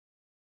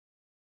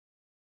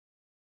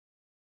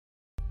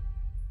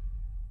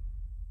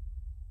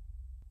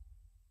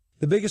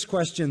The biggest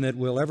question that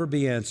will ever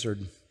be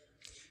answered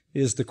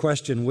is the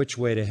question, which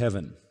way to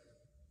heaven?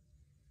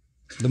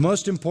 The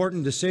most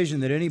important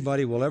decision that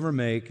anybody will ever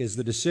make is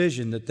the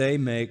decision that they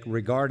make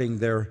regarding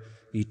their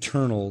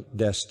eternal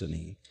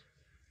destiny.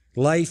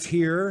 Life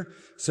here,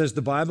 says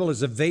the Bible,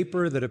 is a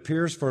vapor that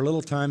appears for a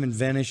little time and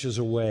vanishes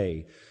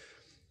away.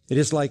 It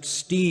is like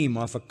steam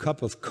off a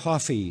cup of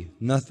coffee,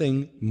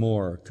 nothing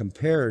more,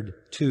 compared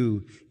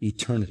to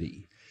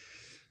eternity.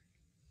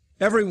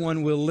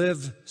 Everyone will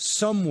live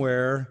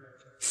somewhere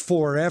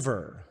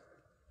forever,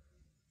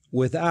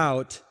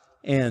 without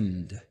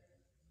end.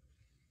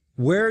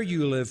 Where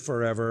you live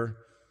forever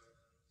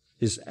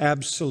is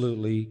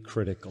absolutely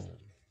critical.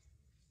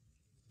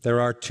 There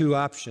are two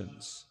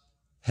options: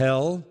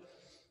 hell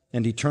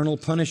and eternal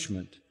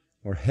punishment,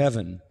 or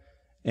heaven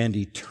and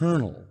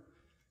eternal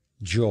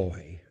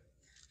joy.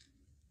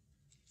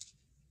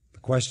 The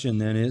question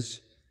then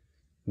is,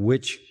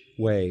 which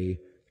way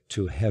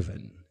to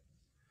heaven?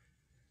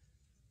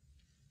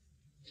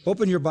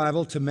 Open your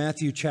Bible to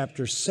Matthew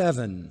chapter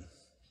 7.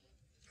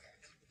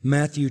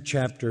 Matthew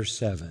chapter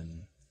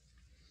 7.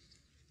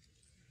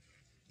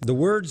 The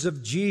words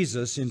of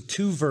Jesus in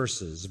two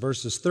verses,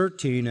 verses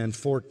 13 and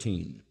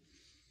 14.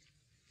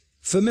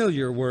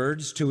 Familiar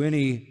words to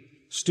any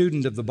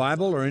student of the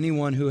Bible or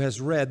anyone who has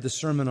read the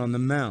Sermon on the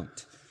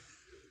Mount.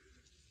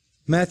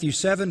 Matthew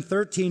 7,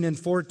 13 and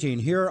 14.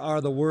 Here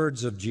are the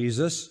words of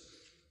Jesus.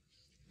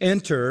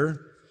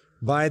 Enter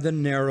by the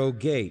narrow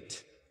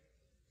gate.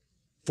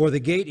 For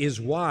the gate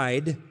is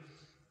wide,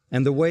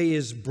 and the way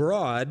is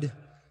broad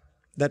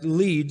that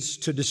leads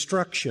to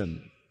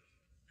destruction,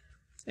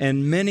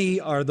 and many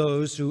are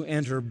those who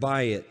enter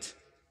by it.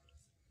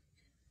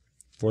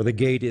 For the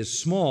gate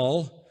is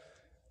small,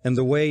 and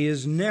the way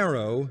is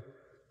narrow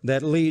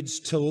that leads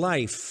to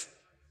life,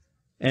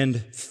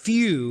 and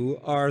few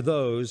are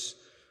those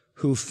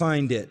who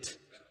find it.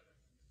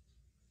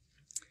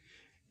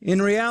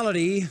 In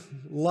reality,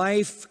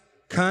 life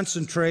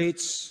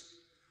concentrates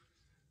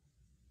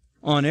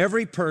on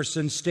every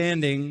person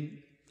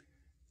standing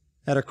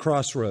at a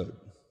crossroad.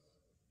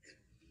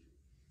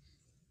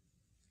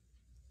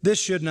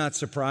 This should not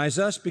surprise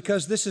us,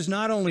 because this is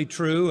not only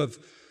true of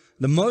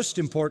the most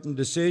important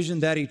decision,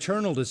 that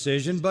eternal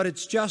decision, but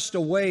it's just a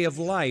way of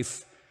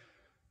life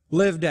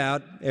lived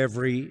out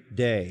every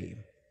day.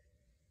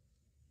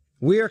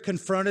 We are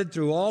confronted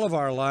through all of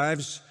our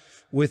lives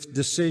with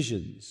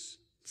decisions,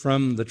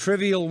 from the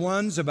trivial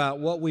ones about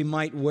what we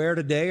might wear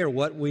today or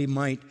what we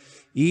might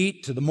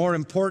eat, to the more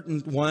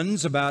important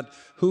ones about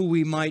who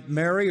we might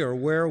marry or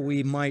where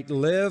we might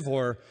live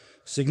or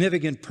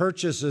significant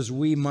purchases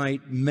we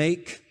might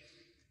make,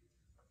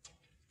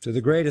 to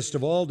the greatest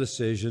of all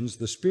decisions,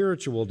 the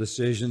spiritual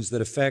decisions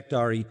that affect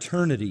our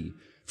eternity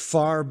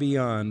far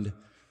beyond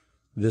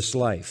this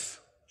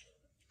life.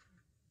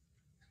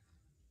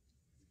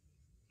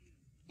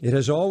 It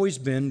has always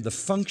been the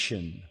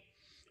function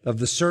of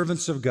the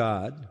servants of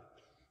God,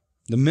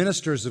 the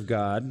ministers of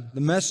God,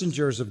 the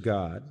messengers of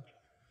God,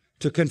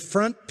 to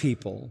confront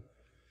people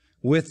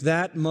with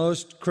that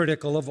most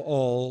critical of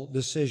all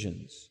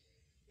decisions.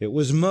 It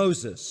was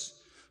Moses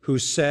who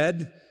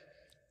said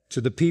to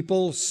the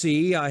people,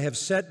 "See, I have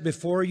set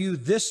before you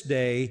this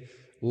day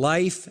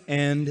life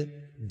and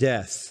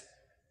death,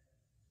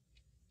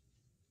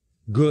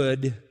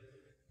 good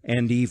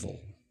and evil.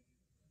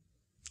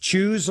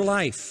 Choose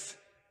life,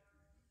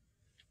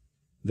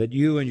 that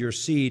you and your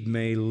seed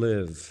may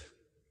live."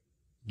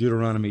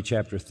 Deuteronomy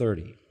chapter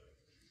 30.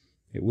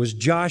 It was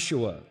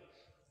Joshua,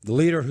 the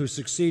leader who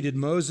succeeded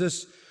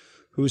Moses,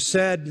 who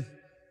said,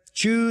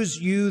 "Choose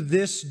you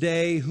this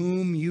day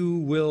whom you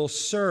will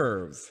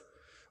serve,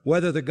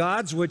 whether the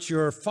gods which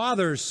your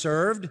fathers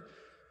served,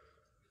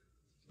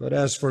 but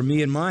as for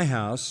me and my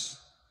house,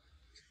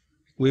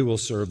 we will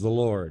serve the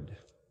Lord."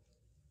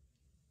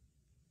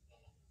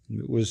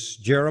 It was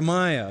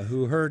Jeremiah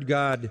who heard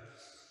God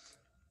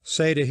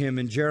say to him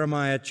in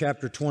Jeremiah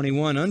chapter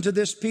 21, "Unto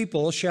this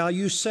people shall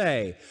you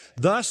say,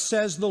 Thus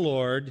says the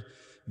Lord,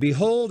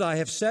 Behold, I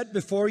have set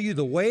before you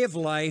the way of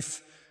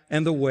life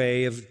and the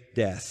way of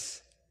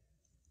death."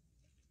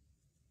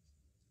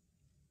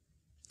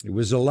 It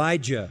was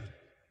Elijah,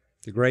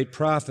 the great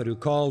prophet, who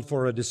called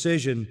for a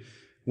decision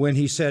when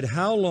he said,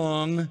 "How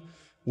long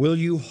will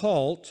you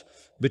halt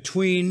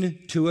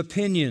between two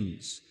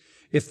opinions?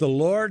 If the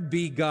Lord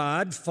be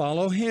God,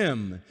 follow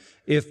him.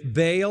 If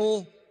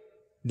Baal,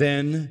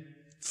 then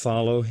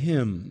follow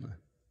him."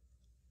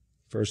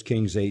 1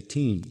 Kings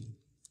 18.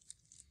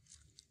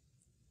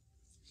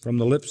 From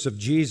the lips of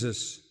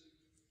Jesus,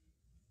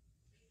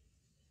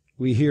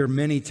 we hear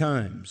many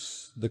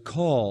times the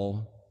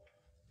call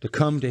to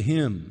come to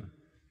him,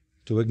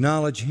 to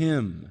acknowledge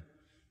him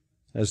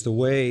as the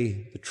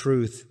way, the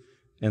truth,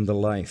 and the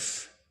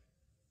life.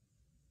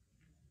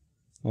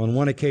 On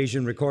one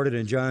occasion recorded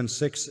in John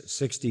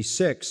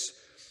 6:66,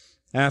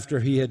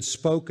 after he had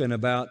spoken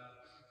about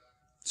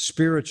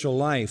spiritual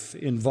life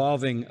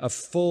involving a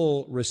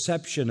full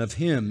reception of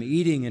him,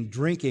 eating and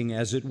drinking,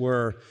 as it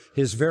were,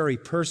 his very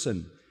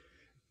person,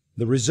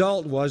 The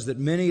result was that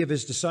many of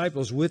his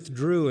disciples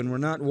withdrew and were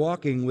not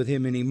walking with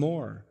him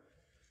anymore.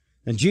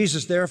 And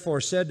Jesus therefore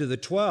said to the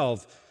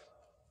 12,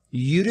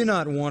 "You do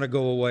not want to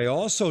go away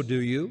also, do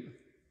you?"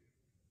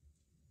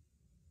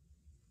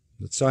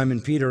 But Simon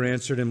Peter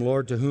answered him,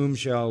 "Lord, to whom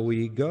shall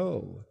we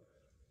go?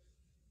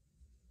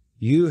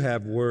 You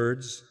have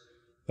words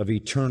of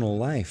eternal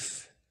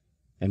life,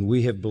 and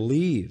we have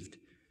believed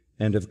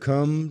and have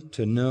come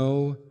to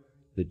know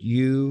that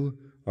you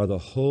are the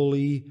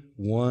Holy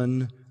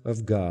One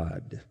of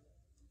God."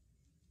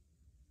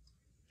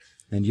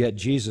 And yet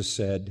Jesus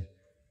said,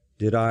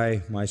 "Did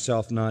I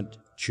myself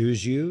not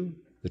choose you,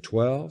 the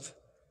 12?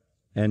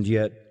 And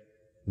yet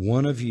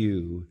one of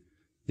you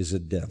is a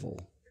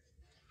devil."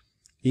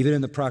 Even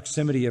in the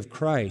proximity of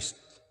Christ,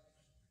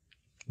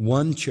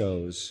 one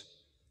chose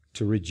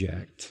to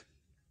reject.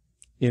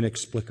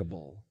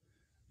 Inexplicable.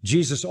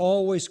 Jesus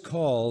always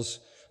calls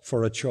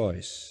for a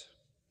choice.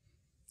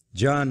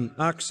 John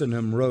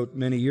Oxenham wrote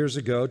many years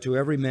ago, "To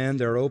every man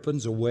there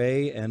opens a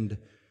way and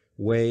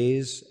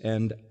ways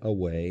and a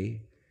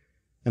way.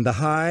 And the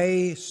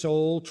high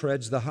soul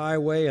treads the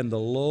highway, and the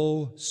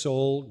low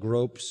soul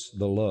gropes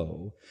the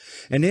low.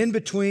 And in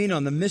between,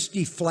 on the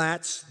misty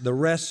flats, the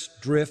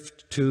rest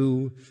drift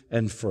to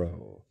and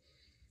fro.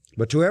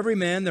 But to every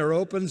man there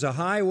opens a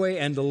highway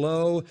and a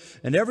low,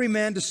 and every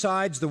man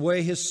decides the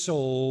way his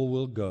soul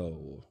will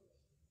go."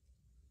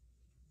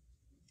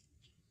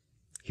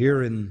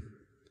 Here in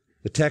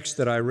the text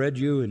that I read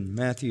you in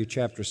Matthew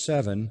chapter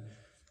 7,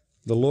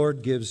 the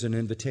Lord gives an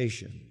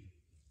invitation.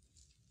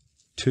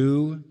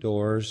 2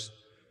 doors,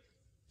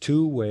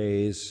 2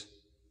 ways,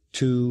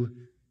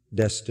 2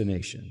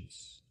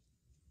 destinations.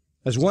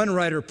 As one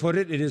writer put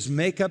it, it is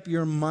make up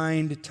your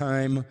mind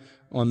time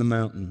on the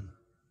mountain.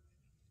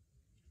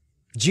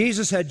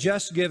 Jesus had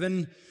just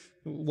given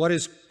what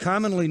is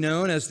commonly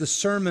known as the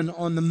Sermon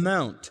on the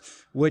Mount,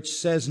 which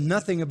says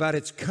nothing about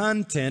its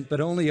content,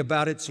 but only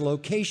about its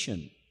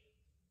location.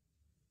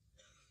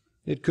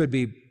 It could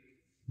be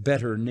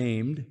better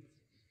named.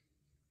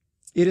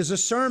 It is a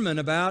sermon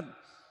about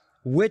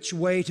which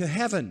way to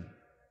heaven.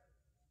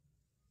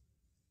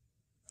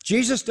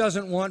 Jesus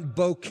doesn't want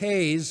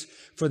bouquets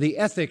for the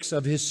ethics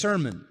of his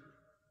sermon.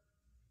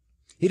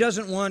 He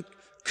doesn't want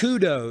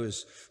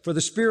kudos for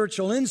the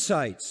spiritual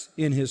insights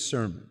in his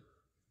sermon.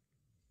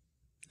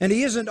 And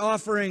he isn't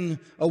offering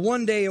a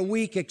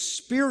one-day-a-week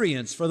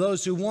experience for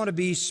those who want to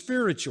be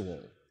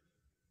spiritual.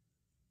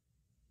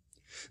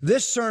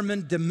 This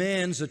sermon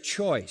demands a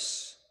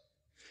choice,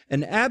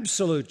 an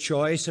absolute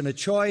choice, and a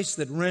choice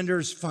that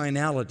renders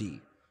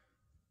finality.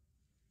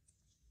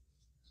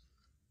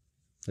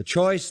 A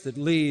choice that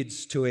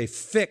leads to a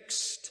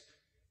fixed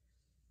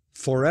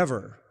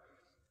forever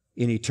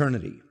in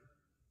eternity.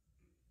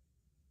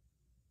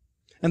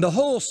 And the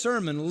whole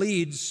sermon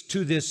leads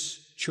to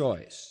this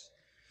choice.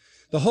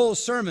 The whole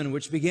sermon,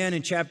 which began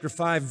in chapter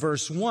 5,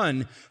 verse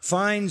 1,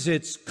 finds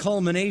its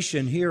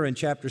culmination here in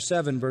chapter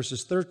 7,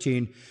 verses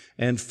 13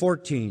 and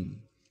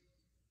 14.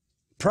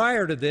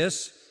 Prior to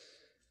this,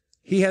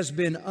 he has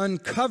been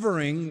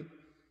uncovering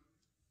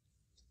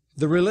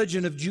the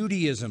religion of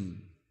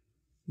Judaism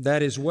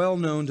that is well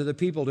known to the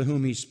people to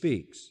whom he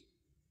speaks.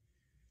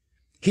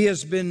 He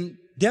has been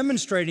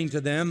demonstrating to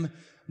them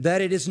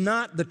that it is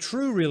not the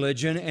true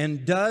religion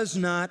and does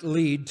not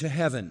lead to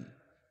heaven.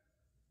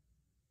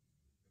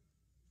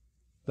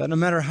 That no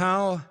matter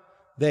how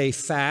they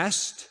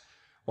fast,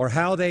 or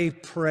how they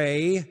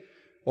pray,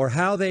 or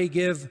how they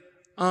give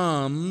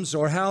alms,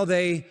 or how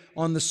they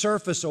on the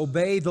surface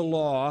obey the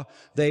law,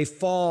 they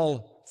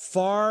fall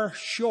far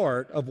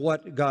short of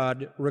what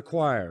God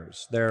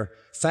requires. Their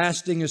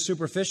fasting is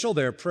superficial,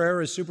 their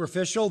prayer is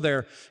superficial,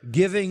 their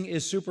giving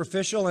is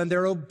superficial, and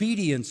their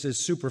obedience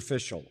is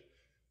superficial.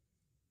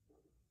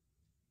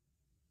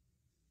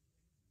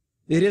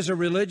 It is a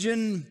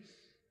religion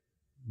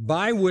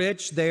by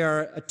which they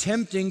are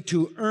attempting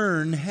to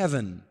earn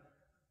heaven.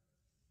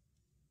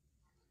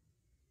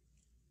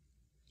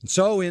 And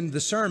so in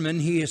the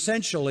sermon, he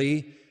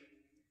essentially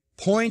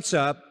points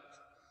up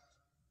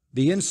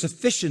the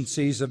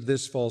insufficiencies of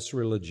this false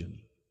religion,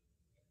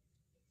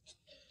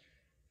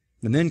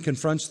 and then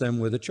confronts them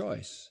with a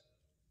choice.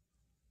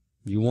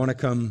 You want to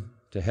come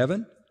to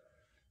heaven?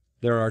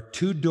 There are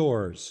 2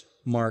 doors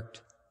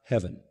marked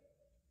heaven.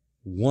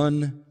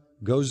 One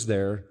goes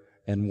there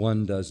and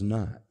one does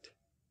not.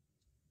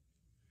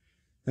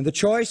 And the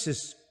choice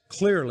is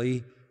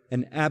clearly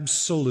an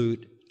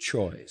absolute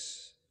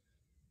choice.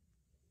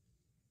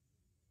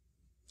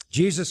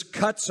 Jesus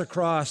cuts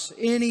across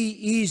any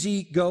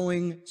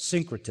easygoing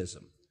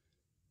syncretism.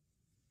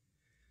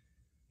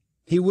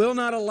 He will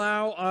not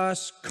allow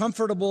us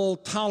comfortable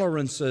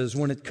tolerances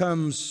when it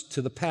comes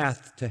to the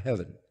path to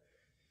heaven.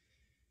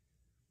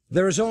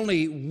 There is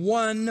only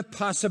one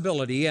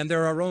possibility, and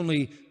there are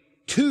only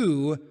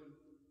 2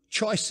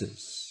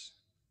 choices.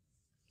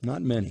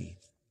 Not many,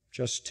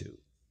 just 2.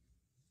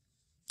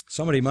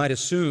 Somebody might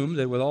assume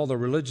that with all the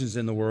religions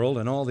in the world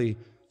and all the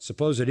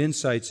supposed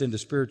insights into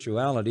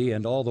spirituality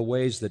and all the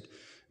ways that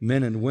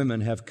men and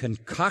women have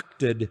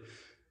concocted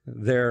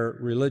their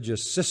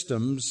religious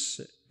systems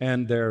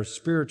and their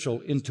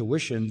spiritual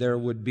intuition, there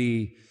would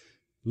be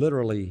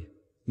literally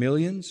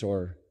millions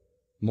or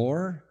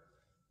more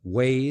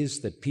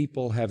ways that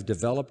people have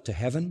developed to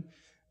heaven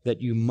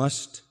that you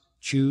must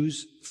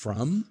choose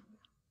from.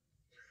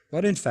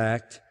 But in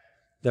fact,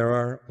 there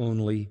are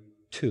only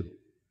two.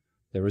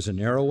 There is a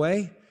narrow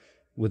way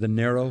with a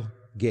narrow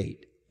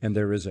gate, and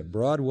there is a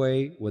broad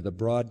way with a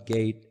broad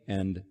gate,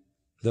 and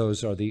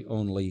those are the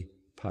only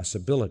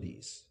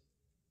possibilities.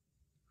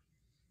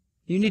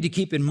 You need to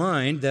keep in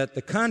mind that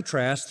the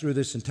contrast through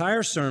this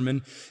entire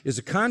sermon is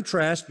a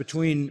contrast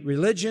between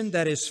religion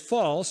that is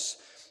false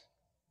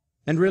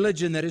and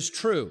religion that is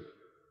true,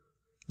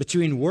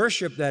 between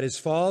worship that is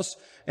false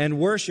and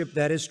worship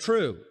that is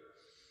true,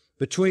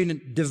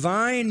 between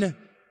divine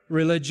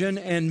religion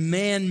and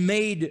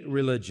man-made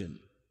religion.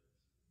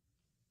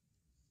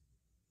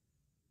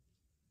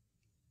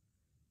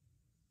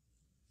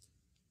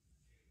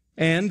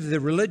 And the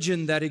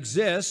religion that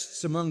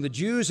exists among the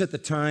Jews at the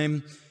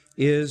time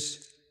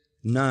is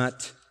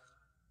not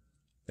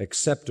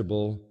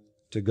acceptable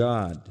to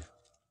God.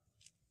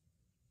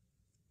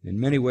 In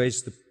many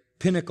ways, the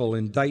pinnacle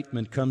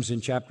indictment comes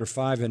in chapter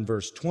 5 and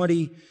verse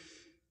 20.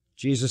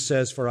 Jesus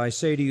says, "For I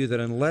say to you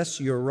that unless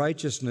your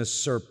righteousness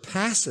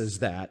surpasses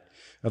that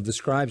of the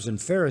scribes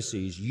and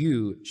Pharisees,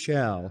 you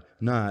shall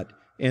not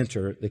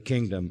enter the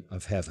kingdom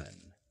of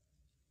heaven."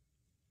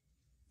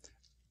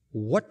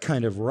 What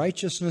kind of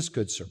righteousness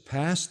could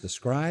surpass the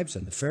scribes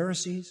and the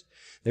Pharisees?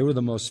 They were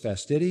the most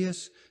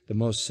fastidious, the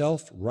most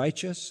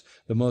self-righteous,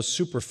 the most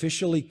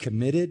superficially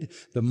committed,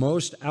 the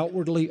most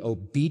outwardly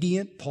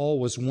obedient. Paul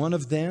was one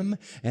of them,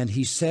 and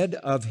he said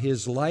of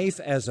his life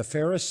as a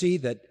Pharisee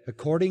that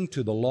according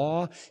to the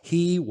law,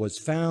 he was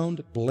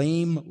found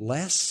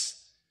blameless.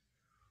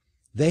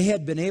 They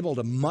had been able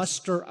to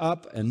muster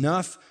up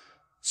enough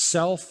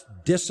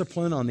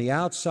self-discipline on the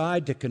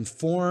outside to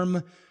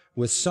conform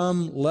with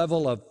some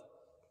level of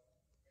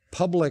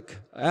public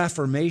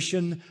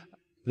affirmation,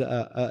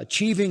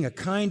 achieving a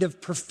kind of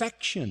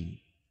perfection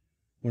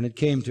when it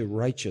came to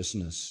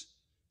righteousness.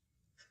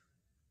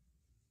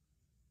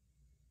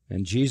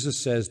 And Jesus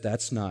says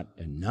that's not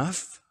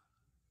enough.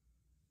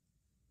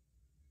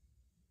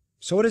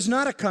 So it is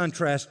not a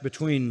contrast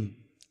between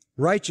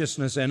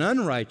righteousness and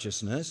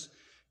unrighteousness.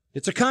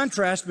 It's a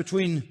contrast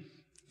between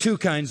two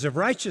kinds of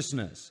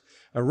righteousness.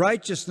 A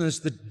righteousness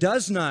that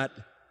does not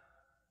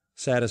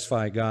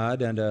satisfy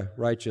God and a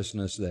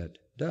righteousness that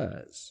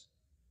does.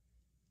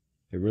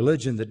 A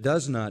religion that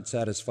does not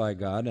satisfy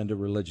God and a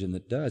religion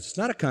that does. It's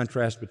not a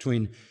contrast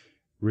between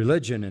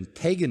religion and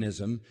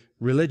paganism,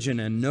 religion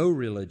and no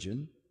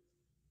religion.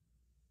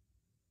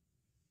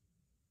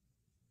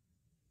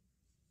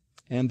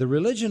 And the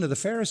religion of the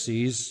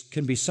Pharisees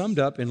can be summed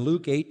up in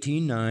Luke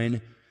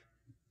 18:9.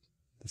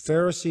 The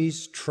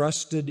Pharisees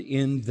trusted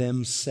in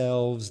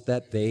themselves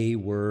that they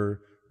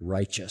were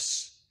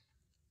righteous.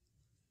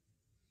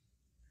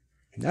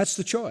 And that's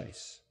the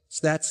choice. It's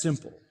that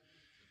simple.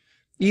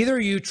 Either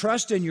you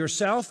trust in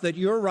yourself that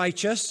you're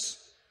righteous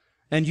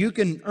and you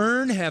can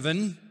earn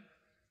heaven,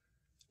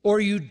 or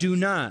you do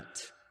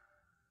not.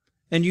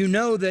 And you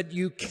know that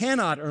you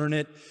cannot earn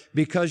it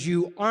because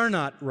you are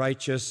not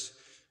righteous,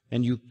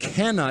 and you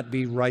cannot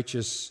be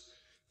righteous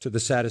to the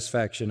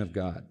satisfaction of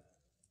God.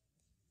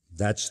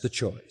 That's the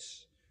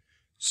choice.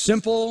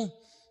 Simple.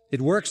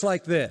 It works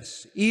like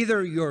this.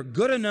 Either you're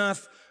good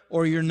enough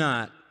or you're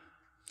not.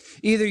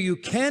 Either you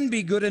can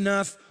be good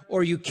enough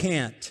or you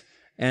can't.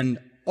 And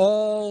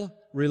all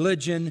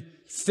religion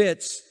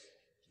fits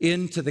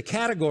into the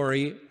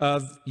category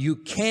of you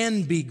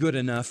can be good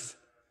enough,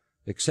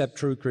 except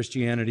true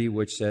Christianity,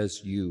 which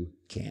says you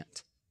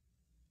can't.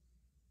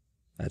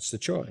 That's the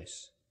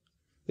choice.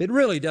 It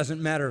really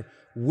doesn't matter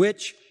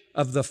which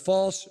of the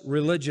false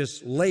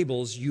religious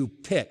labels you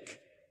pick.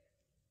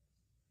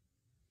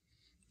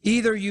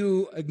 Either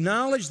you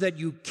acknowledge that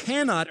you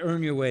cannot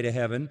earn your way to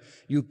heaven,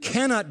 you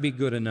cannot be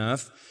good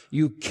enough,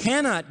 you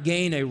cannot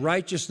gain a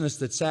righteousness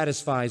that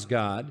satisfies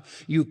God,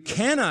 you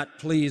cannot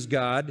please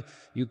God,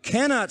 you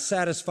cannot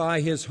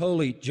satisfy His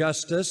holy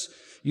justice,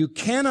 you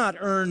cannot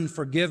earn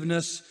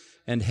forgiveness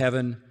and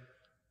heaven,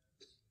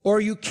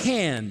 or you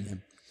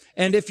can.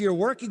 And if you're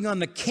working on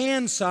the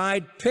can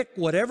side, pick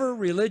whatever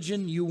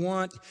religion you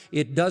want.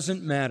 It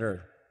doesn't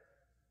matter.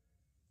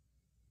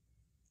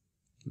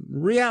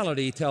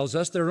 Reality tells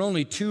us there are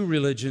only two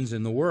religions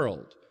in the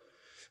world.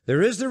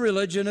 There is the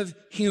religion of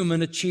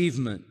human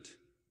achievement,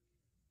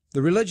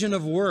 the religion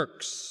of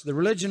works, the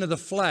religion of the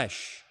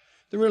flesh,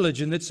 the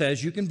religion that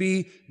says you can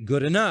be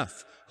good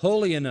enough,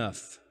 holy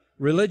enough,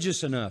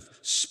 religious enough,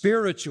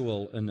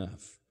 spiritual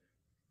enough.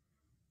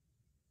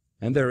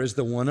 And there is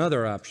the one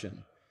other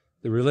option,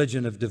 the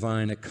religion of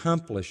divine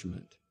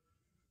accomplishment,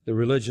 the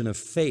religion of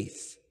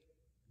faith,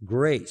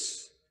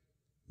 grace,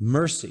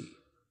 mercy,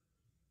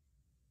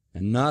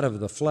 and not of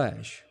the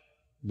flesh,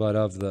 but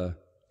of the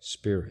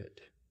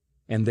Spirit.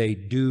 And they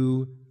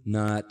do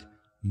not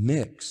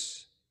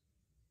mix.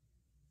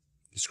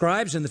 The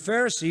scribes and the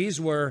Pharisees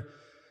were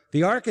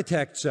the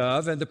architects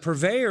of and the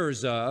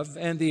purveyors of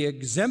and the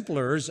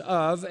exemplars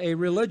of a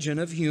religion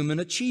of human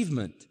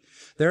achievement.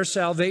 Their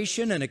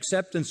salvation and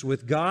acceptance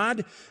with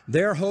God,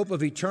 their hope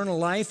of eternal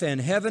life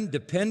and heaven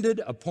depended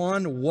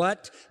upon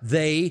what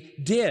they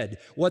did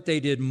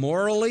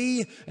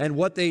morally and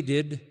what they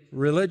did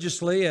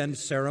religiously and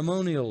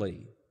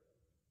ceremonially.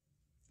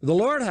 The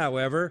Lord,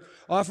 however,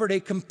 offered a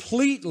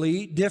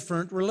completely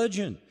different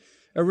religion,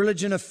 a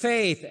religion of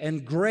faith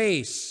and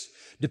grace,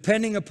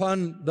 depending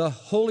upon the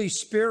Holy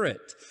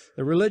Spirit,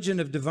 the religion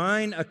of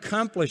divine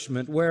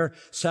accomplishment, where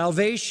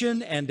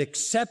salvation and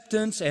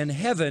acceptance and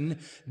heaven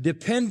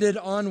depended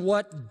on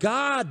what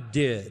God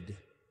did,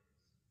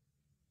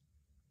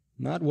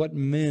 not what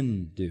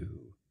men do.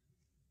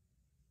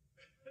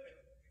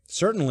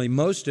 Certainly,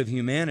 most of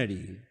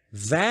humanity,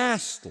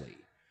 vastly,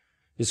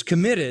 is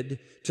committed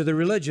to the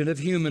religion of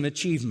human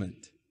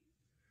achievement,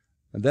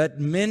 that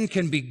men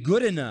can be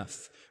good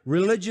enough,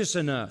 religious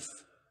enough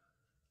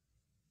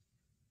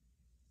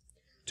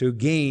to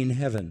gain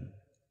heaven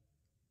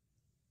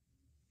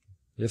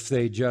if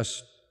they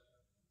just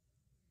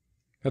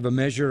have a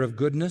measure of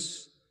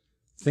goodness,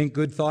 think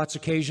good thoughts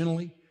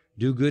occasionally,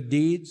 do good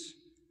deeds.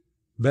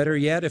 Better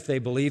yet, if they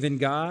believe in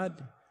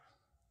God,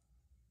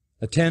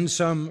 attend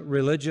some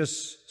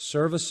religious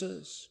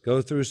services,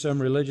 go through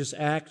some religious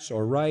acts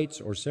or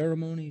rites or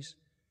ceremonies.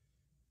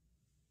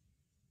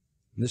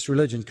 This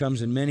religion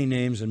comes in many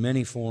names and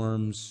many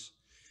forms,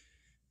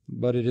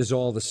 but it is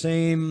all the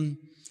same.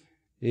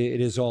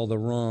 It is all the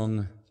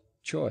wrong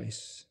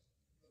choice.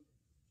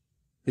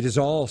 It is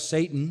all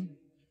Satan,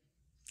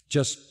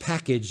 just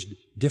packaged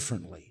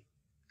differently.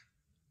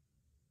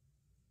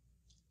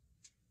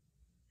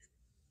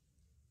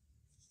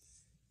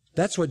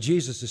 That's what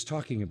Jesus is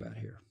talking about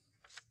here.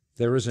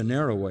 There is a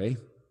narrow way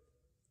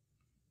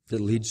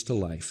that leads to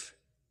life,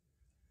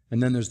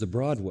 and then there's the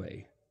broad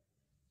way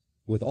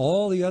with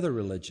all the other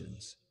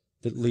religions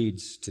that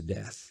leads to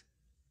death.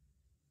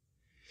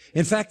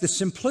 In fact, the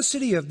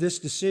simplicity of this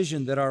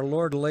decision that our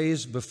Lord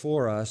lays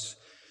before us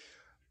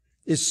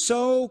is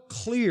so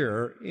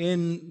clear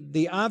in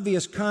the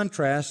obvious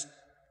contrast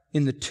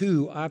in the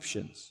two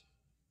options.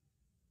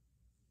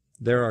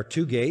 There are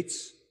two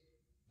gates,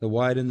 the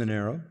wide and the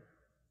narrow,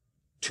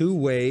 two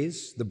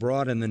ways, the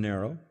broad and the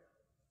narrow,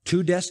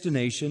 two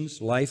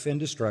destinations, life and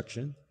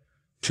destruction,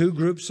 two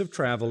groups of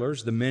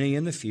travelers, the many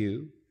and the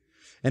few.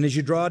 And as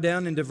you draw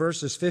down into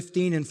verses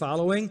 15 and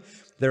following,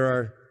 there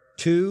are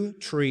two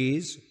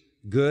trees,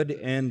 good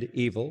and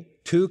evil,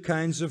 two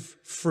kinds of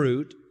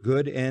fruit,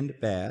 good and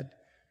bad.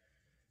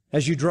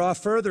 As you draw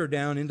further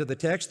down into the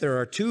text, there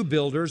are two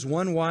builders,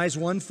 one wise,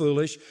 one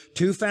foolish,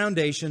 two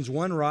foundations,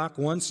 one rock,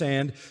 one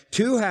sand,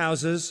 two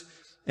houses,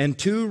 and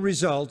two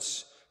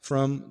results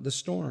from the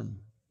storm.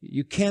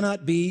 You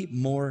cannot be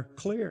more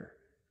clear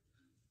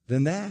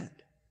than that.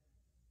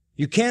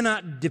 You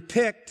cannot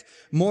depict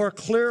more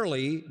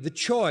clearly the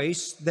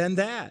choice than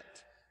that.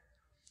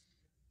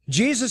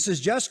 Jesus is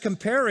just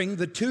comparing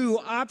the two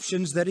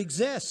options that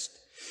exist.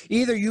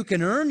 Either you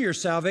can earn your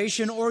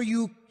salvation or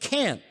you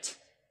can't.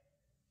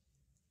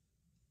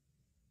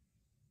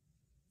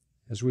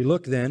 As we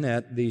look then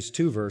at these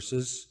two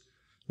verses,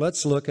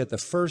 let's look at the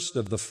first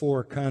of the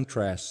four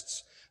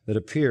contrasts that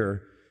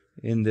appear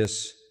in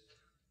this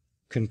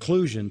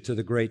conclusion to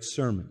the great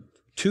sermon.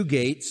 Two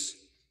gates,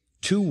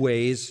 two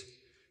ways,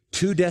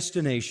 two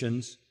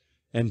destinations,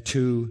 and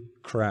two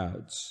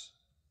crowds.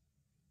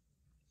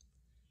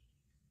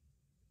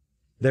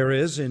 There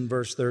is, in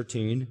verse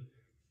 13,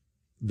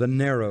 the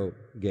narrow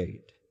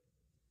gate,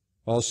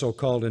 also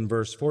called in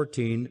verse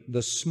 14,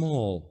 the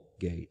small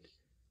gate.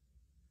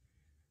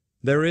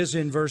 There is,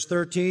 in verse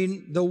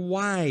 13, the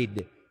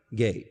wide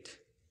gate.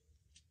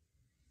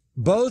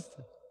 Both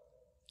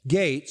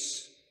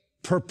gates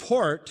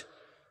purport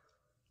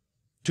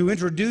to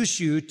introduce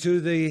you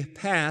to the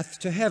path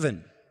to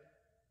heaven.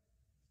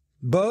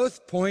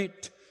 Both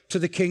point to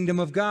the kingdom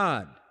of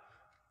God,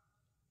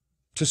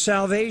 to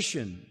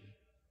salvation,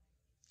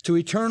 to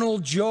eternal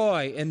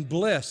joy and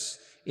bliss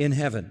in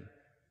heaven.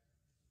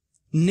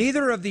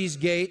 Neither of these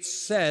gates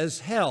says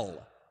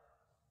hell,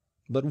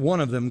 but one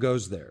of them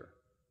goes there.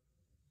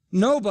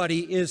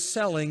 Nobody is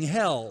selling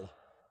hell.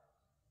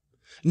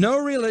 No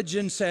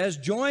religion says,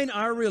 join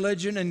our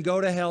religion and go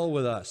to hell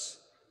with us.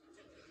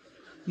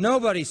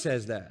 Nobody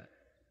says that.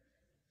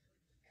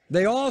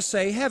 They all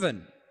say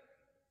heaven.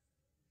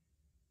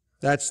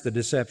 That's the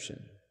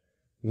deception.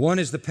 One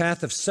is the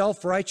path of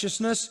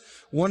self-righteousness.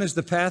 One is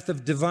the path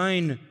of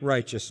divine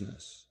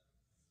righteousness.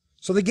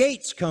 So the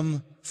gates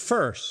come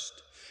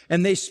first,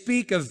 and they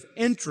speak of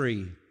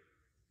entry.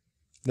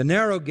 The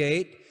narrow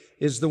gate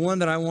is the one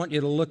that I want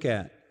you to look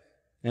at,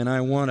 and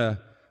I want to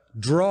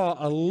draw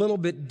a little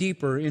bit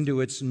deeper into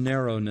its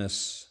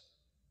narrowness.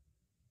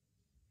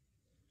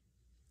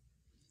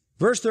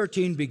 Verse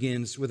 13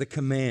 begins with a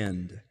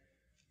command,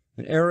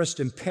 an aorist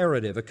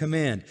imperative, a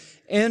command.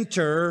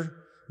 Enter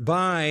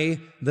by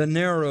the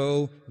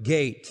narrow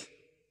gate.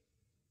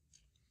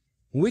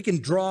 We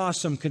can draw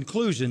some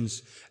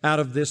conclusions out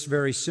of this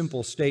very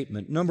simple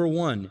statement. Number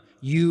one,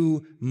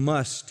 you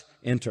must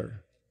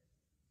enter.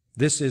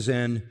 This is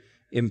an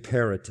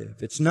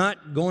imperative. It's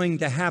not going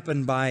to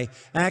happen by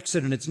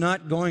accident. It's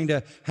not going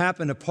to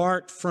happen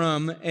apart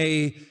from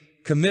a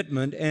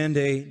commitment and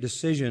a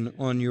decision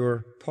on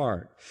your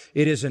part.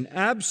 It is an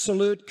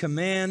absolute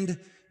command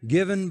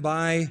given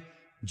by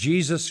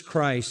Jesus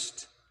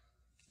Christ.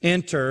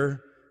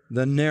 Enter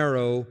the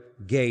narrow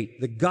gate.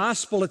 The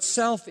gospel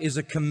itself is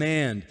a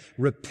command.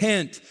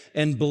 Repent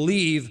and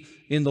believe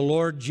in the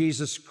Lord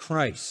Jesus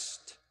Christ.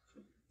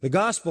 The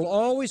gospel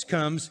always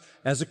comes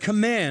as a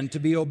command to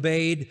be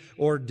obeyed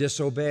or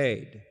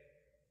disobeyed.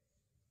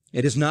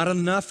 It is not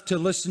enough to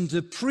listen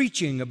to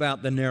preaching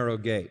about the narrow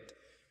gate.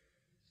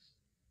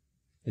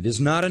 It is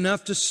not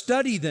enough to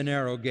study the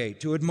narrow gate,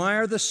 to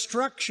admire the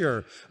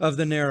structure of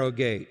the narrow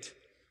gate,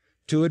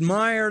 to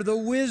admire the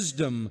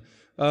wisdom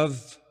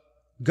of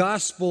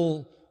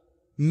gospel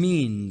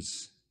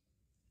means.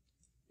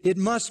 It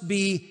must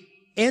be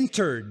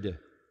entered.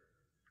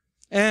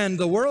 And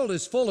the world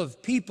is full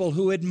of people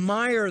who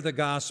admire the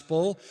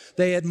gospel.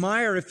 They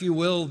admire, if you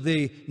will,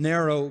 the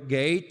narrow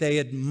gate. They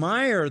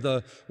admire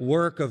the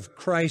work of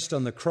Christ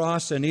on the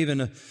cross and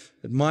even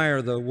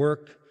admire the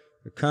work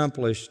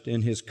accomplished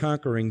in His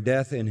conquering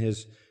death and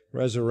His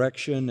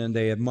resurrection. And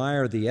they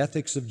admire the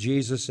ethics of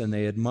Jesus and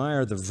they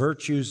admire the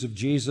virtues of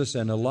Jesus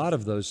and a lot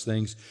of those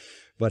things.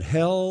 But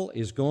hell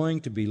is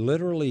going to be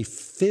literally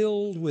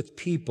filled with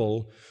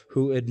people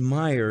who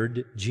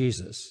admired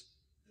Jesus,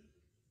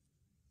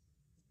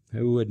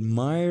 who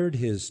admired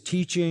His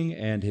teaching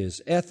and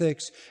His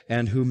ethics,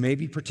 and who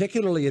maybe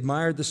particularly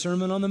admired the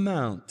Sermon on the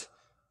Mount.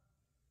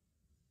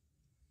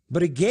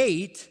 But a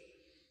gate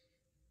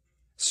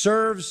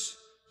serves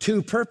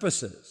two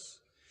purposes.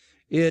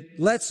 It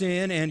lets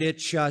in and it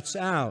shuts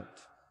out.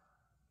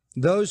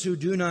 Those who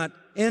do not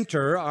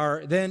enter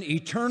are then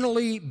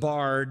eternally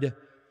barred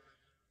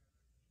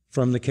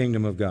from the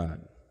kingdom of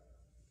God.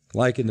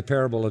 Like in the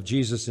parable of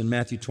Jesus in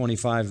Matthew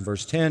 25,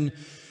 verse 10,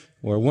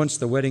 where once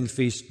the wedding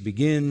feast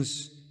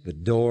begins, the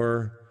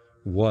door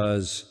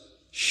was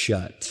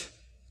shut.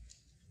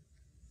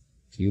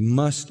 You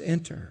must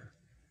enter.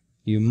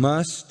 You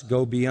must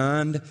go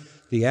beyond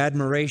the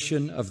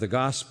admiration of the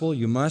gospel.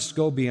 You must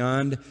go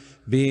beyond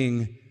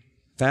being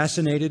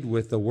fascinated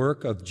with the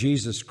work of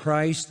Jesus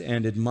Christ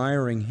and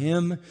admiring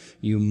Him.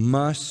 You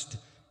must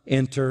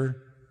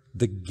enter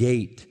the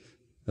gate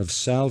of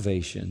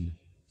salvation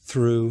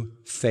through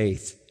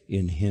faith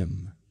in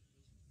Him.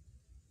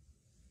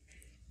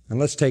 And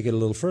let's take it a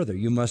little further.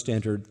 You must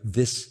enter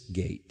this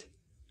gate.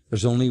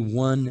 There's only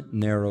one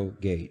narrow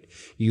gate.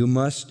 You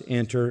must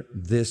enter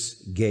this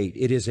gate.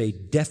 It is a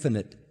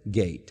definite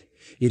gate.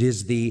 It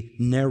is the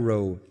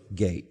narrow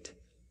gate.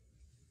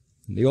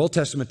 The Old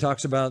Testament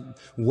talks about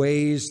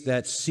ways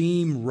that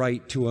seem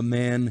right to a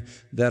man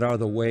that are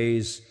the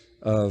ways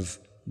of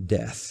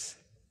death.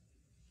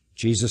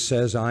 Jesus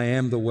says, I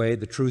am the way,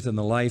 the truth, and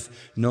the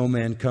life. No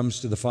man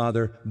comes to the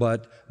Father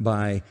but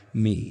by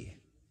me.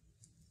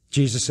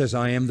 Jesus says,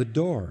 I am the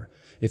door.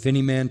 If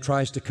any man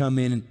tries to come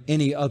in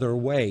any other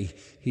way,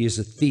 he is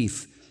a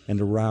thief and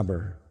a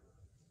robber.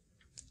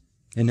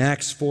 In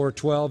Acts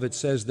 4:12, it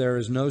says, there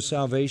is no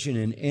salvation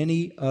in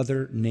any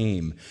other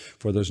name,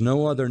 for there's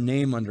no other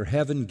name under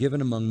heaven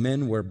given among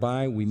men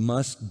whereby we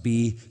must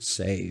be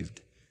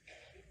saved.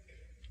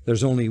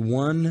 There's only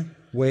one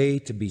way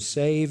to be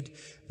saved.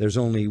 There's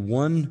only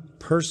one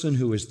person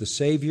who is the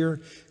Savior,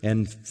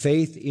 and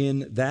faith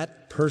in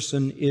that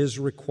person is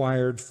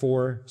required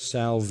for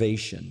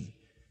salvation.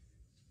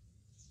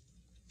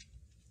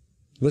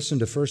 Listen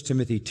to 1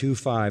 Timothy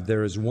 2:5.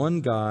 There is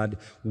one God,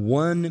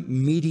 one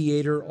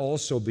mediator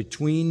also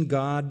between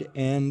God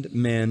and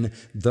men,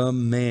 the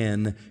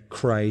man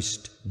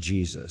Christ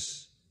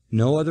Jesus.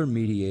 No other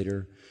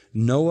mediator,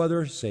 no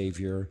other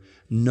Savior,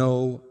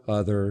 no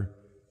other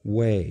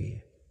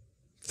way.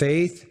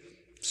 Faith,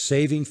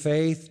 saving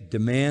faith,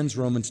 demands,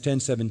 Romans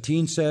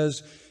 10:17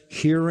 says,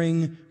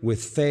 hearing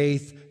with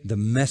faith the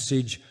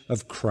message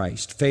of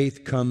Christ.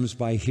 Faith comes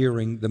by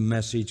hearing the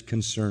message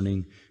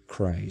concerning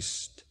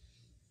Christ.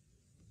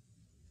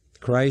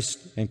 Christ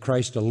and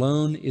Christ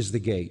alone is the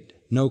gate.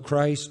 No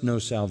Christ, no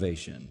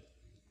salvation.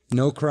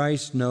 No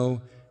Christ,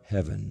 no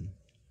heaven.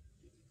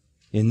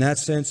 In that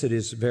sense, it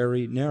is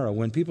very narrow.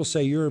 When people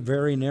say you're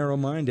very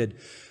narrow-minded,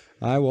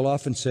 I will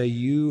often say,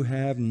 you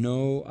have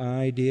no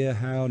idea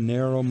how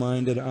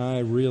narrow-minded I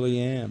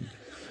really am.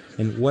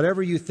 And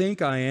whatever you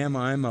think I am,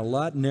 I'm a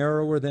lot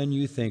narrower than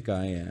you think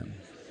I am.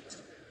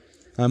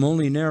 I'm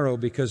only narrow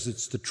because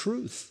it's the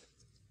truth.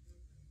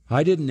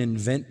 I didn't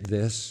invent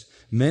this.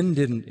 Men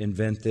didn't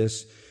invent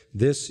this.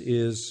 This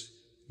is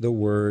the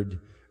Word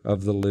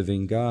of the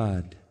living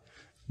God.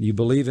 You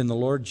believe in the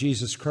Lord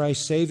Jesus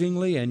Christ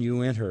savingly, and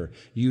you enter.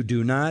 You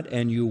do not,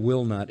 and you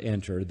will not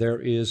enter. There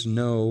is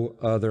no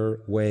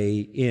other way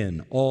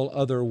in. All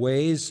other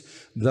ways,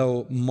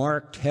 though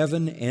marked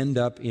heaven, end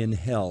up in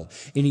hell.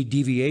 Any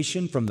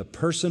deviation from the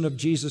person of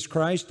Jesus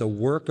Christ, the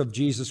work of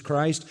Jesus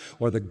Christ,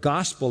 or the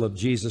gospel of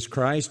Jesus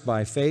Christ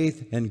by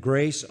faith and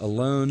grace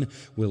alone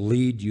will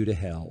lead you to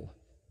hell.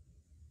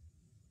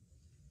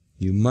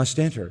 You must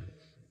enter.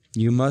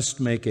 You must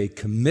make a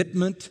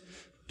commitment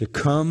to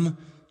come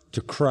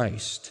to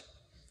Christ.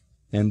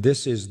 And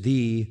this is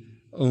the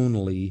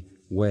only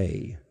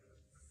way.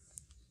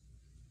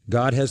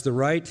 God has the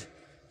right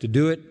to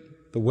do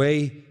it the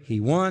way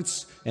He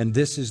wants, and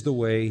this is the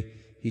way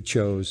He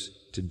chose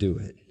to do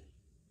it.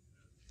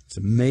 It's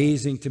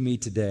amazing to me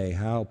today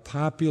how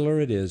popular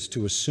it is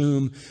to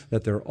assume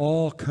that there are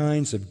all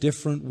kinds of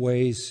different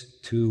ways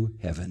to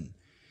heaven,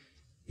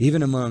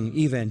 even among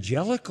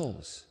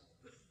evangelicals.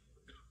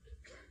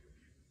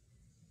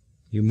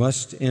 You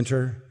must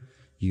enter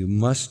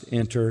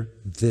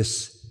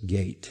this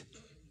gate.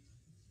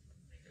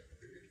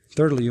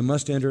 Thirdly, you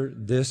must enter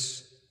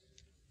this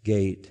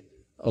gate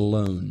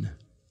alone.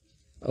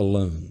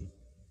 Alone.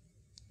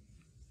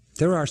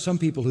 There are some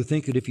people who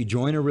think that if you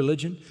join a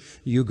religion,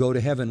 you go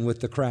to heaven with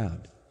the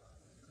crowd.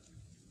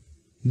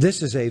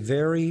 This is a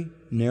very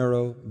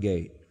narrow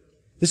gate.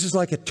 This is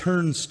like a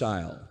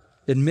turnstile,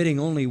 admitting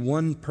only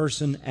one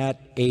person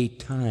at a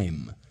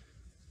time.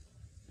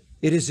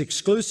 It is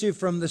exclusive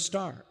from the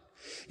start.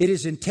 It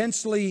is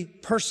intensely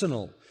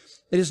personal.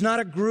 It is not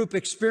a group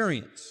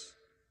experience.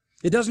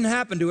 It doesn't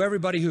happen to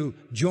everybody who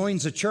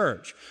joins a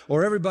church,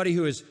 or everybody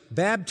who is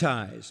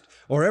baptized,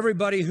 or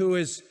everybody who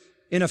is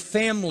in a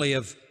family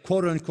of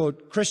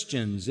quote-unquote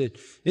Christians. It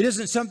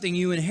isn't something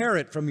you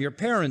inherit from your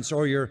parents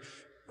or your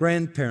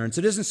grandparents.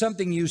 It isn't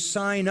something you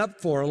sign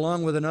up for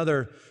along with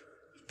another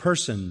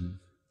person.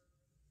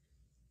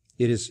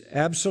 It is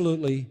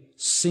absolutely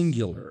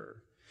singular.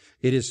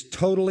 It is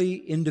totally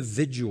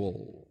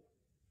individual.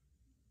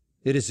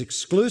 It is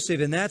exclusive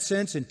in that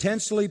sense,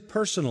 intensely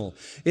personal.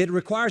 It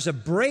requires a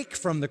break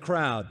from the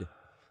crowd.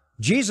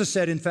 Jesus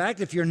said, in fact,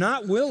 if you're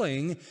not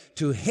willing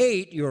to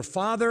hate your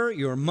father,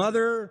 your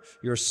mother,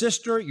 your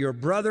sister, your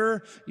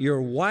brother, your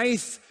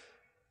wife,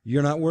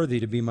 you're not worthy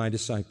to be my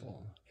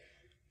disciple.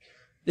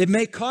 It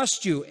may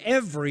cost you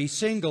every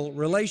single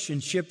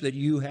relationship that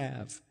you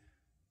have.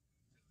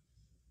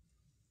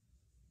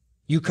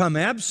 You come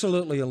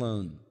absolutely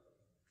alone,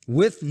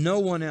 with no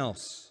one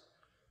else.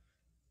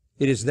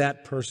 It is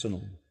that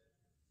personal.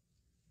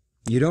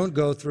 You don't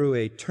go through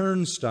a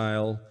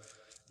turnstile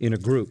in a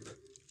group.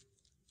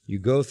 You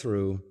go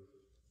through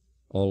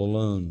all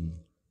alone.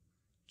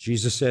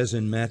 Jesus says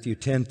in Matthew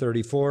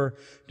 10:34,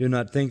 "Do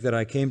not think that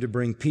I came to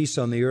bring peace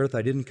on the earth.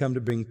 I didn't come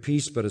to bring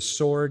peace, but a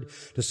sword,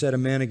 to set a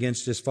man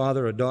against his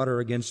father, a daughter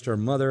against her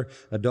mother,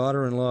 a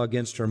daughter-in-law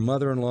against her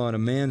mother-in-law, and a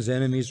man's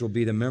enemies will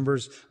be the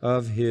members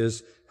of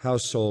his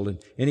household.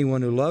 And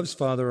anyone who loves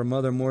father or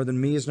mother more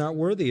than me is not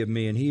worthy of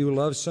me, and he who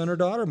loves son or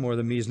daughter more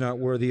than me is not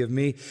worthy of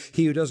me.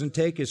 He who doesn't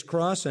take his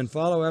cross and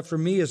follow after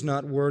me is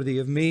not worthy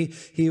of me.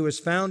 He who has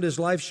found his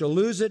life shall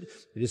lose it.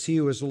 It is he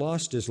who has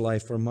lost his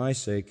life for my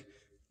sake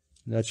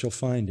that shall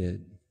find it."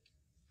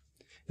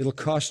 It'll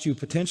cost you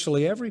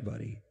potentially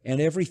everybody and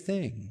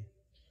everything,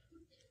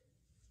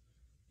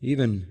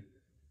 even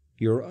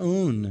your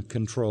own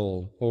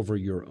control over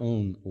your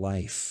own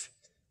life.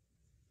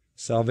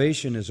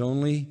 Salvation is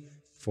only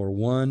for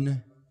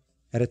one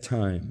at a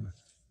time,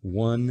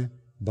 one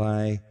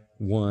by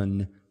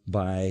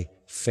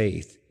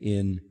faith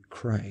in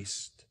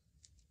Christ.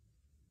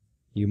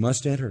 You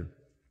must enter.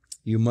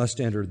 You must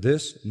enter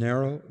this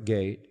narrow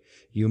gate.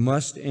 You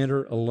must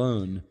enter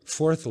alone.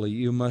 Fourthly,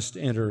 you must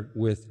enter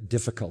with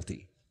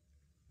difficulty.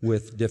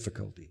 With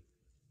difficulty.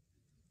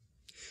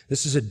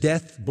 This is a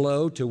death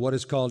blow to what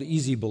is called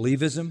easy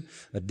believism,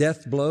 a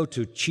death blow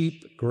to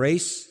cheap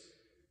grace.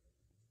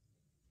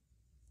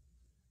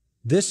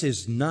 This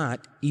is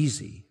not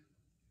easy.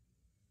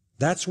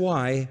 That's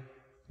why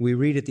we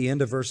read at the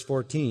end of verse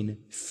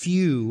 14,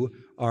 "Few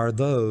are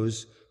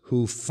those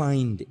who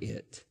find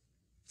it."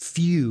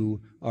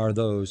 Few are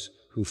those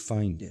who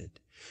find it.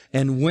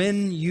 And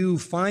when you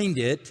find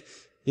it,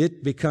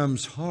 it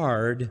becomes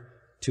hard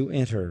to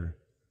enter.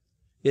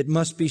 It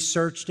must be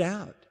searched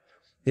out.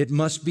 It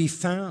must be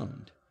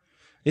found.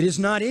 It is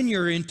not in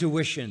your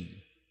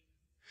intuition.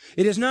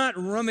 It is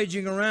not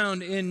rummaging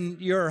around in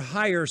your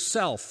higher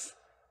self.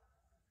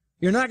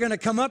 You're not going to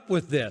come up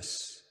with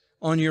this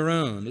on your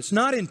own. It's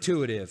not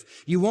intuitive.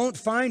 You won't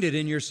find it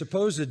in your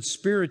supposed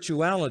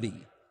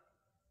spirituality.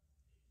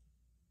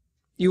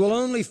 You will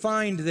only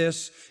find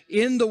this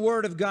in the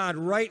Word of God,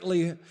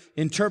 rightly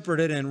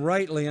interpreted and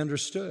rightly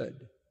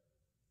understood.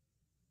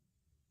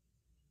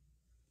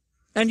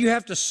 And you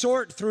have to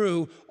sort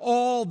through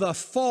all the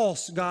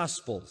false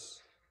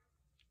gospels.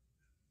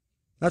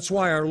 That's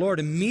why our Lord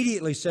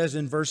immediately says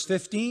in verse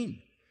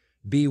 15,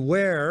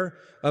 "Beware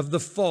of the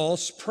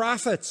false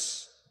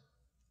prophets.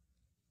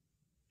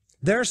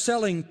 They're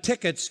selling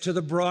tickets to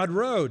the broad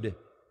road.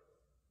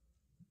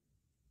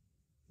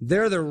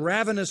 They're the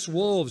ravenous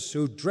wolves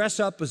who dress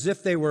up as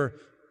if they were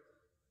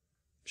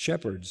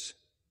shepherds,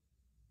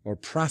 or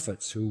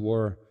prophets who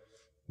wore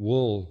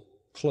wool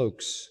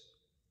cloaks.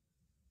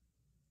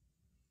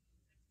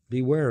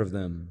 Beware of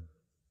them.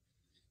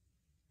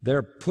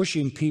 They're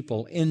pushing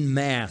people en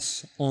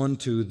masse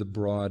onto the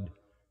broad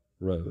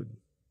road."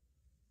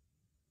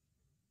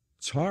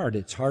 It's hard.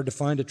 It's hard to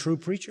find a true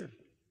preacher.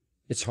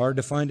 It's hard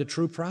to find a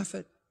true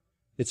prophet.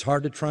 It's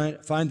hard to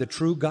find the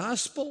true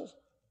gospel.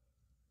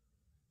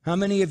 How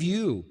many of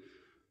you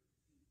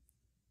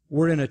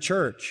were in a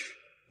church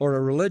or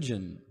a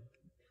religion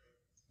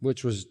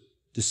which was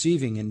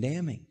deceiving and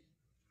damning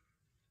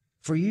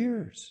for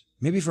years,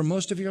 maybe for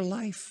most of your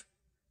life?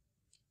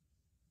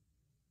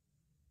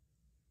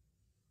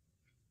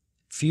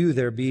 Few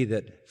there be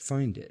that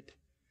find it.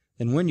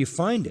 And when you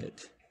find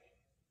it,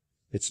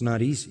 it's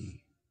not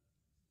easy.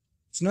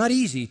 It's not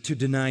easy to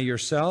deny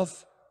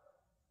yourself,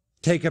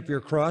 take up your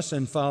cross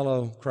and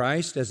follow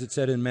Christ, as it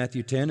said in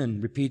Matthew 10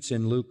 and repeats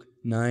in Luke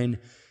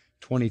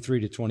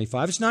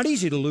 9:23-25. It's not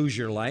easy to lose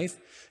your life.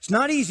 It's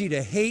not easy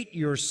to hate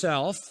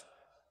yourself,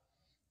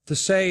 to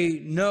say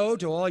no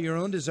to all your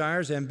own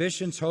desires,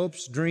 ambitions,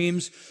 hopes,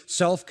 dreams,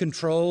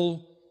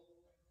 self-control.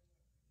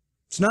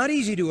 It's not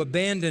easy to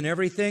abandon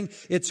everything.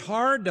 It's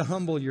hard to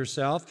humble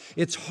yourself.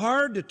 It's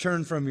hard to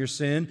turn from your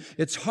sin.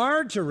 It's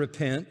hard to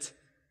repent,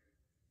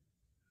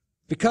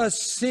 because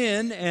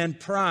sin and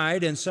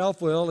pride and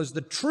self-will is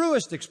the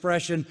truest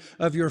expression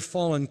of your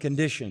fallen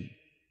condition.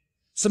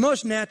 It's the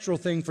most natural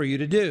thing for you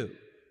to do.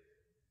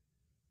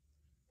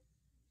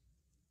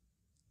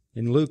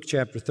 In Luke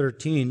chapter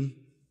 13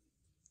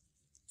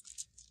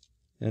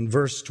 and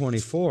verse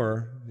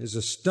 24 is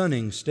a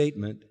stunning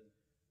statement.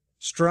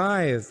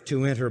 Strive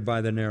to enter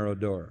by the narrow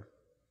door.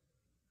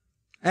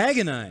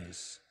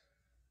 Agonize.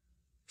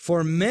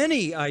 For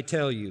many, I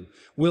tell you,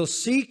 will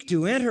seek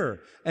to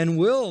enter and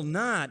will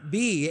not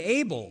be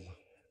able.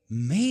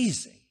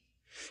 Amazing.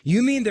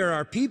 You mean there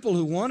are people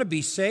who want to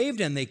be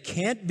saved and they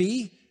can't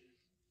be?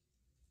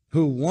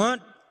 Who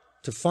want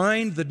to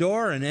find the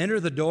door and enter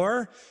the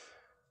door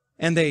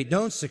and they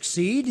don't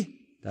succeed?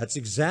 That's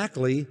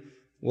exactly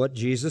what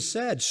Jesus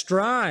said.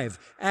 Strive,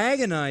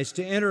 agonize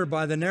to enter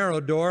by the narrow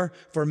door,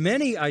 for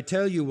many, I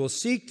tell you, will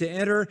seek to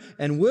enter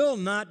and will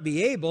not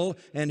be able.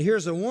 And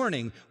here's a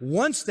warning.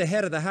 Once the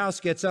head of the house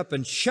gets up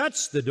and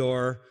shuts the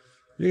door,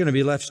 you're going to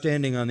be left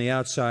standing on the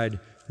outside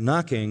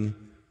knocking,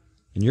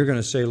 and you're going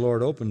to say,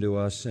 Lord, open to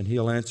us. And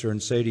He'll answer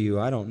and say to you,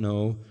 I don't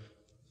know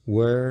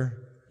where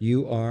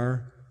you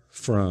are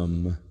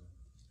from.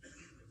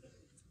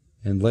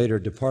 And later,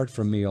 depart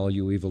from me, all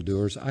you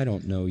evildoers. I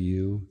don't know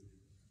you.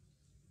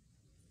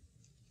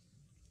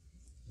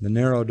 The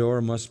narrow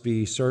door must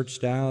be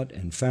searched out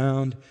and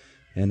found,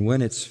 and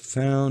when it's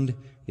found,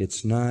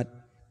 it's not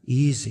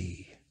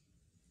easy.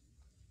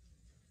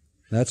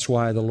 That's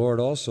why the Lord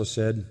also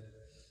said,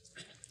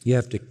 you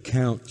have to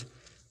count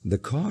the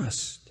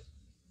cost.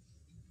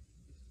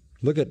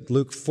 Look at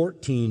Luke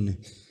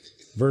 14,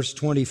 verse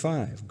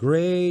 25.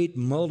 Great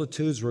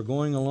multitudes were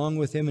going along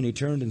with Him, and He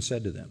turned and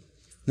said to them.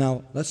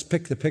 Now, let's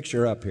pick the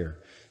picture up here.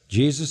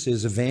 Jesus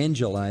is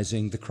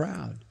evangelizing the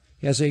crowd.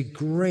 He has a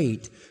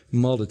great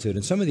multitude.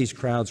 And some of these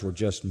crowds were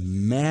just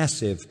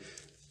massive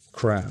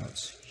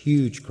crowds,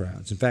 huge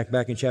crowds. In fact,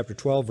 back in chapter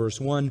 12,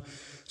 verse 1,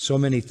 so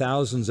many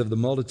thousands of the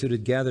multitude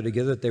had gathered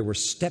together that they were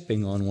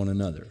stepping on one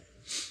another.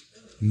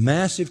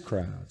 Massive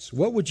crowds.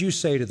 What would you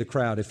say to the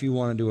crowd if you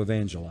wanted to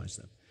evangelize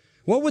them?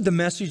 What would the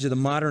message of the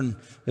modern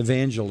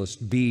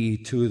evangelist be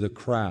to the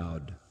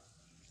crowd?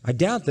 I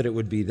doubt that it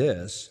would be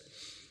this.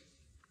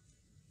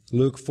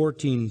 Luke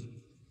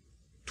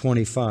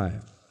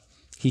 14:25.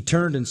 He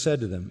turned and said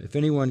to them, if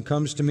anyone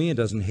comes to me and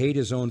doesn't hate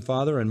his own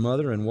father and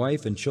mother and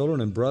wife and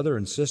children and brother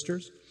and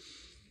sisters,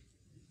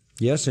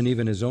 yes, and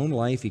even his own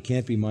life, he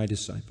can't be my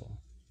disciple.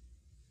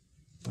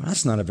 Well,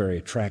 that's not a very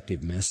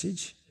attractive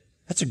message.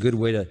 That's a good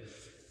way to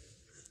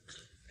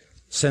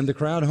send the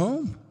crowd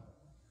home.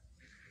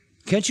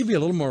 Can't you be a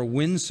little more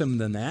winsome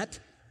than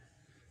that?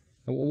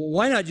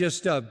 Why not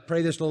just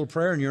pray this little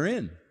prayer and you're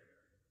in?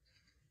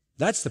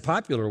 That's the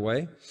popular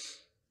way.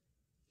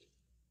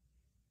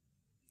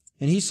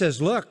 And He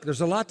says, look,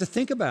 there's a lot to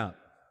think about.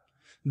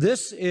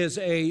 This is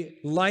a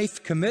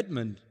life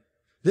commitment.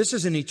 This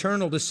is an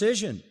eternal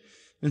decision.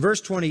 In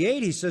verse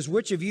 28, He says,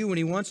 which of you, when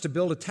he wants to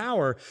build a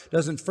tower,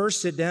 doesn't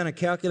first sit down and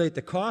calculate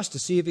the cost to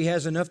see if he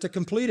has enough to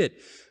complete it?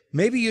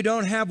 Maybe you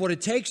don't have what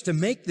it takes to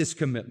make this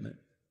commitment.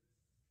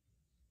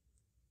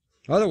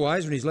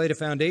 Otherwise, when he's laid a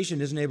foundation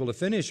and isn't able to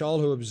finish, all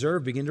who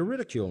observe begin to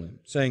ridicule him,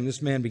 saying,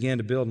 this man began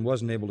to build and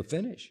wasn't able to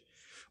finish.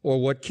 Or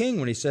what king,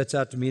 when he sets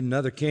out to meet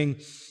another king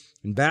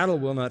in battle,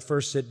 will not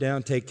first sit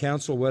down, take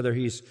counsel whether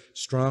he's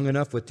strong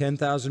enough with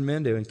 10,000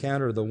 men to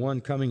encounter the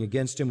one coming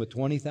against him with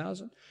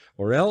 20,000?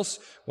 Or else,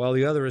 while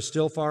the other is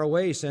still far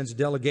away, he sends a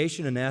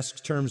delegation and asks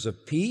terms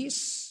of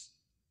peace.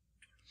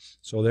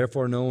 So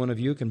therefore, no one of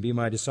you can be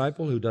my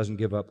disciple who doesn't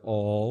give up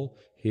all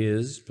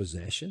his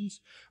possessions.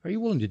 Are you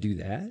willing to do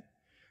that?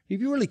 Have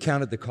you really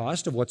counted the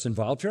cost of what's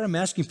involved here? I'm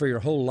asking for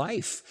your whole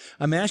life.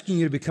 I'm asking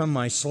you to become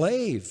my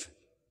slave.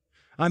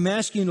 I'm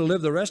asking you to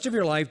live the rest of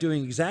your life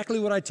doing exactly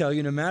what I tell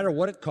you, no matter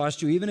what it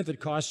costs you, even if it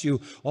costs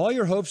you all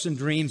your hopes and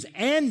dreams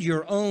and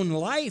your own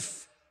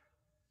life.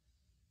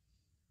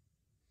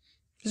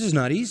 This is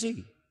not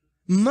easy.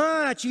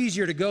 Much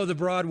easier to go the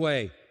broad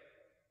way.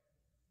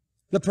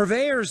 The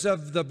purveyors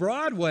of the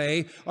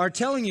Broadway are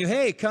telling you,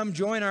 hey, come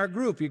join our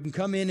group. You can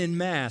come in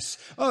mass.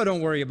 Oh,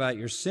 don't worry about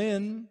your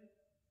sin.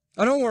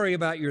 Oh, don't worry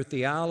about your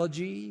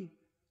theology.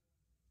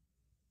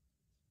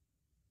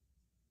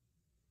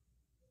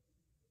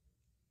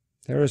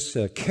 There is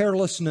a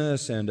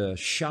carelessness and a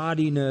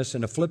shoddiness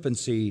and a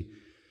flippancy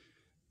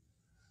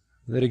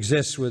that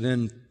exists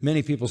within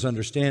many people's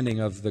understanding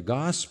of the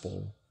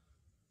gospel.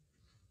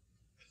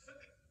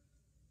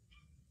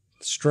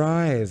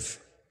 Strive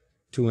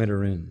to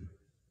enter in.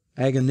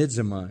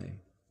 Agonizomai,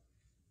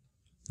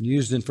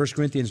 used in 1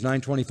 Corinthians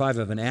 9:25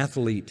 of an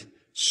athlete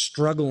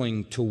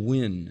struggling to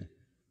win.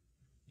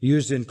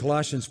 Used in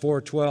Colossians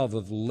 4:12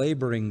 of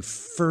laboring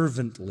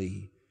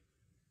fervently,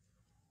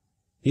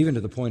 even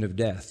to the point of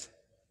death.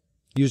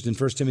 Used in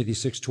 1 Timothy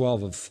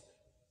 6:12 of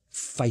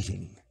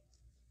fighting.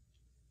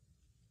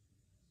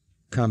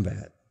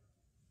 Combat.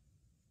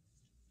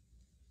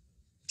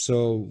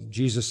 So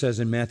Jesus says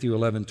in Matthew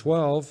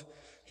 11:12,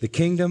 the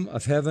kingdom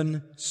of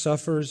heaven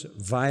suffers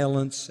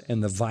violence,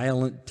 and the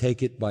violent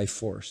take it by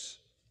force.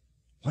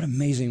 What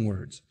amazing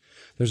words.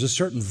 There's a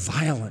certain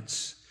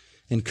violence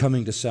in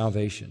coming to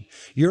salvation.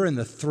 You're in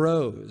the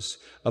throes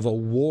of a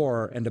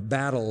war and a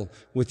battle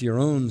with your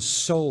own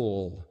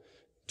soul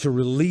to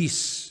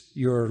release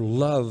your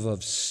love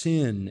of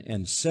sin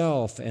and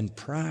self and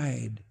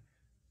pride.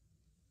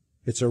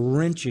 It's a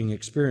wrenching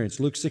experience.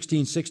 Luke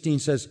 16:16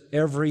 says,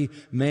 every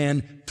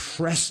man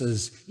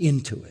presses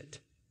into it.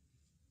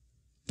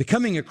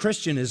 Becoming a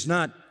Christian is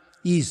not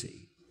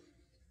easy.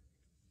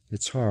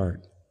 It's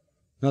hard.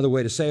 Another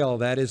way to say all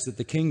that is that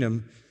the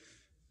kingdom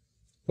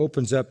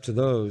opens up to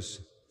those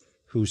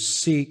who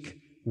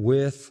seek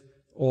with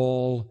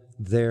all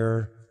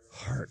their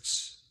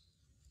hearts.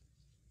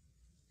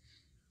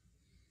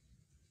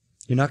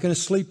 You're not going to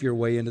sleep your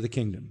way into the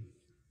kingdom.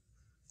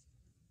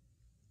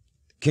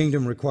 The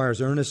kingdom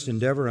requires earnest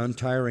endeavor,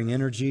 untiring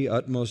energy,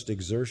 utmost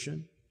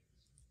exertion,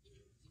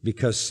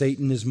 because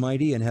Satan is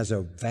mighty and has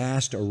a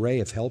vast array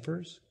of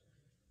helpers,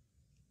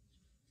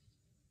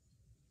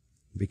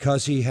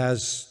 because he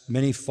has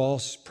many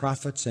false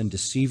prophets and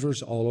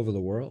deceivers all over the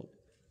world,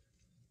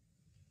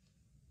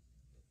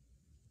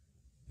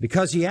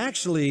 because he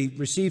actually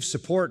receives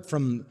support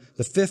from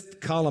the fifth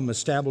column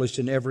established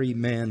in every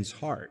man's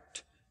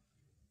heart,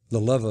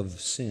 the love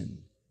of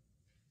sin.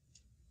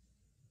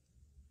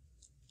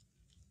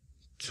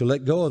 To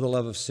let go of the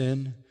love of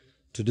sin,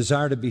 to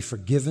desire to be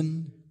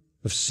forgiven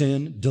of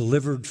sin,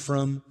 delivered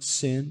from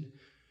sin,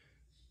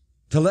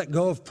 to let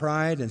go of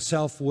pride and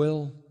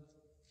self-will,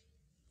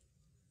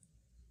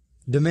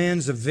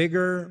 demands a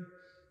vigor,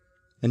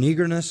 an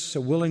eagerness,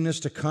 a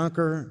willingness to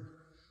conquer,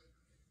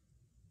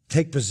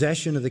 take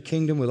possession of the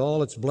kingdom with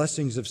all its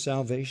blessings of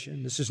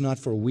salvation. This is not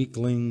for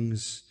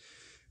weaklings.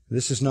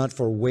 This is not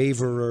for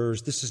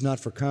waverers. This is not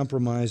for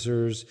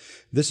compromisers.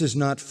 This is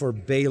not for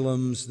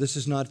Balaams. This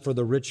is not for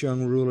the rich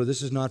young ruler.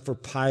 This is not for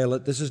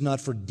Pilate. This is not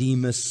for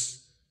Demas.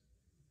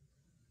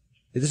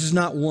 This is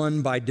not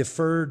won by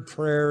deferred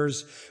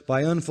prayers,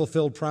 by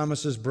unfulfilled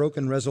promises,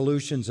 broken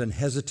resolutions, and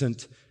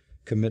hesitant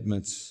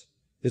commitments.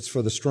 It's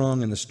for the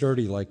strong and the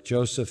sturdy like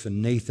Joseph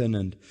and Nathan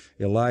and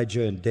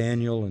Elijah and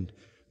Daniel and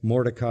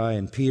Mordecai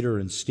and Peter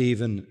and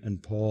Stephen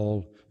and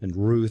Paul and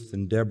Ruth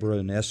and Deborah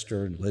and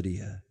Esther and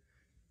Lydia.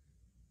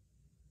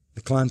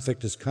 The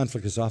conflict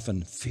is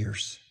often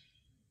fierce.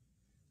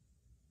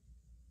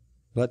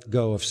 Let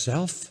go of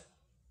self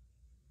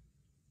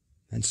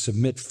and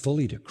submit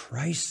fully to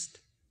Christ.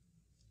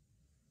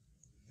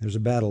 There's a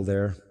battle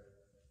there.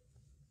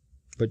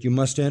 But you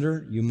must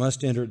enter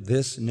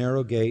this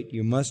narrow gate.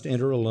 You must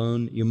enter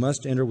alone. You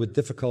must enter with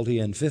difficulty.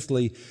 And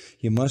fifthly,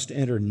 you must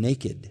enter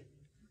naked.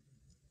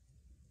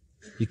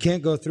 You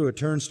can't go through a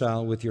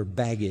turnstile with your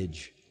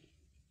baggage.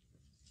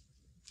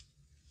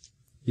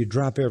 You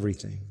drop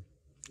everything.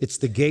 It's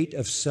the gate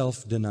of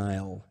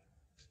self-denial.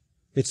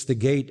 It's the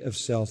gate of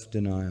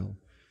self-denial.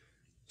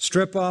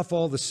 Strip off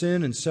all the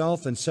sin and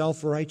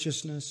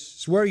self-righteousness.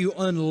 It's where you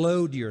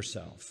unload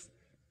yourself.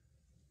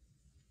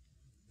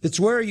 It's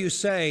where you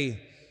say,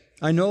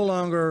 I no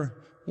longer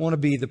want to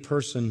be the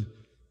person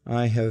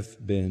I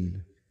have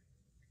been.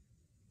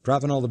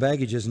 Dropping all the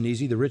baggage isn't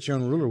easy. The rich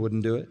young ruler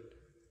wouldn't do it.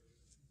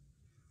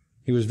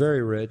 He was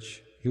very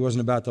rich. He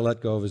wasn't about to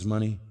let go of his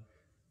money.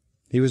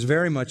 He was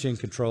very much in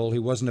control. He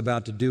wasn't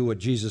about to do what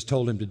Jesus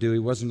told him to do. He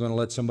wasn't going to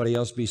let somebody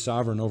else be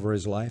sovereign over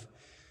his life.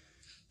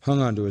 Hung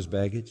on to his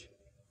baggage.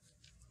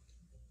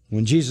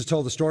 When Jesus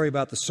told the story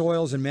about the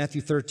soils in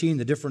Matthew 13,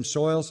 the different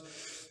soils,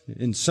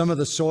 in some of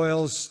the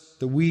soils,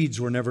 the weeds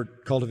were never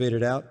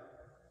cultivated out.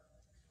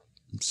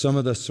 In some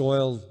of the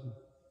soil,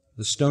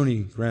 the stony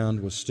ground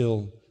was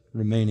still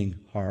remaining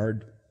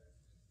hard.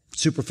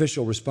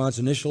 Superficial response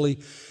initially,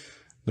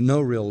 but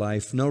no real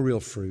life, no real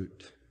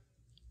fruit.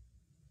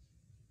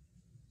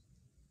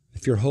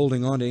 If you're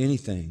holding on to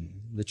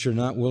anything that you're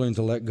not willing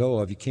to let go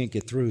of, you can't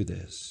get through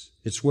this.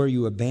 It's where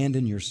you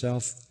abandon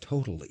yourself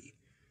totally.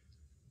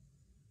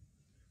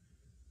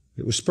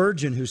 It was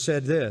Spurgeon who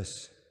said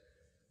this,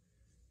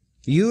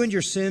 you and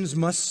your sins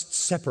must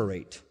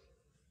separate,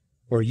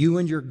 or you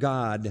and your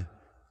God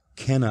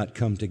cannot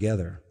come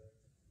together.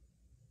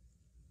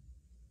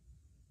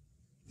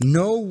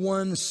 No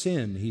one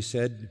sin, he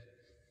said,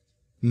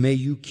 may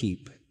you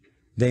keep.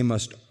 They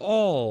must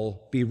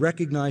all be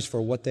recognized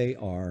for what they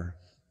are.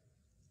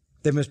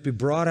 They must be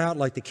brought out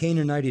like the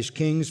Canaanitish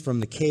kings from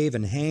the cave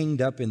and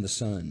hanged up in the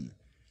sun.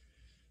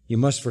 You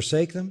must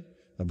forsake them,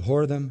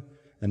 abhor them,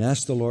 and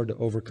ask the Lord to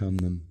overcome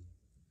them.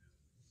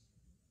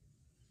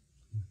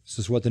 This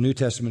is what the New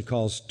Testament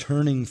calls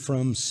turning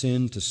from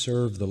sin to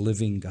serve the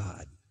living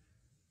God.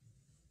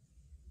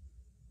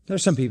 There are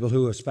some people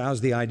who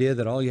espouse the idea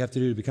that all you have to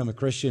do to become a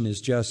Christian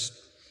is just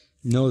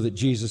know that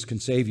Jesus can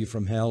save you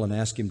from hell and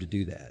ask Him to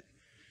do that.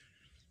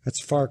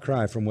 That's a far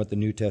cry from what the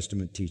New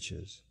Testament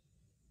teaches.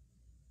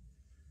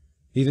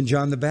 Even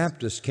John the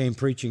Baptist came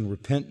preaching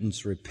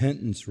repentance,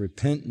 repentance,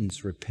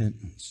 repentance,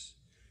 repentance,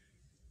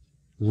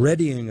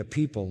 readying a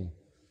people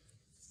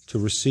to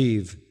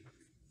receive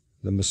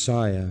the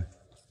Messiah,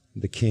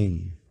 the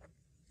King.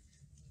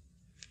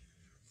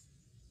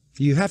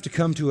 You have to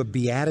come to a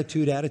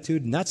beatitude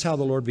attitude, and that's how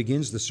the Lord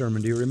begins the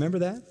sermon. Do you remember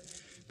that?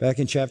 Back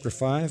in chapter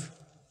 5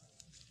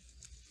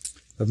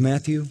 of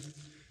Matthew,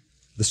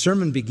 the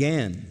sermon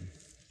began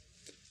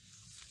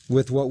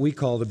with what we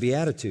call the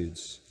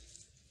Beatitudes.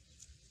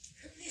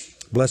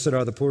 Blessed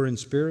are the poor in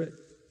spirit.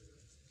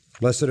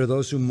 Blessed are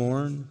those who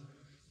mourn.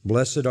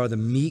 Blessed are the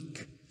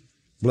meek.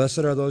 Blessed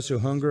are those who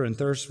hunger and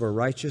thirst for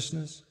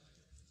righteousness.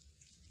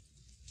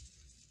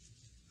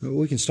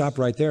 We can stop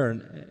right there,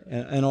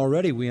 and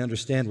already we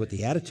understand what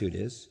the attitude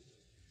is.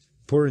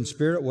 Poor in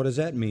spirit, what does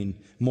that mean?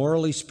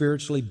 Morally,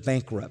 spiritually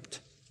bankrupt.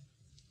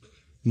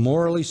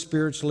 Morally,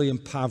 spiritually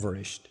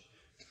impoverished.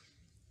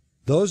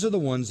 Those are the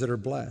ones that are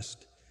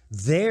blessed.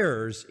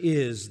 Theirs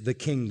is the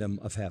kingdom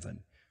of heaven.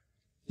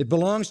 It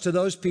belongs to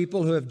those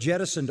people who have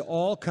jettisoned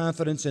all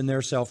confidence in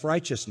their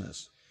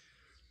self-righteousness.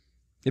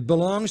 It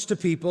belongs to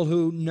people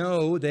who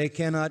know they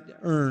cannot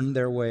earn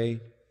their way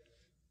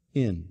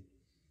in.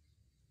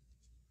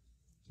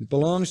 It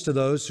belongs to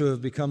those who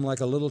have become like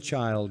a little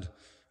child,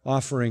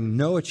 offering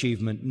no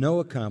achievement, no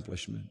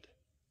accomplishment,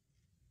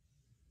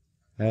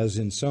 as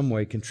in some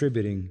way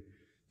contributing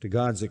to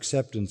God's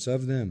acceptance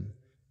of them.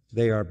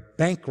 They are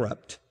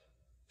bankrupt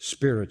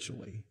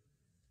spiritually.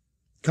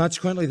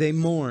 Consequently, they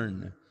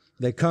mourn.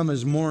 They come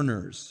as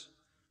mourners,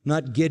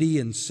 not giddy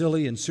and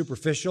silly and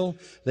superficial.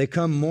 They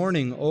come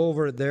mourning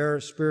over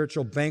their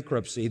spiritual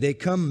bankruptcy. They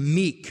come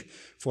meek,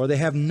 for they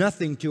have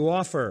nothing to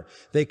offer.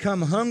 They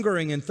come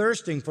hungering and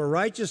thirsting for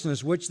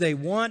righteousness, which they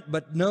want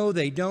but know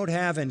they don't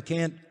have and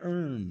can't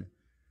earn.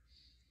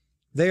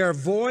 They are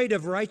void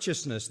of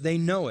righteousness. They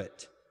know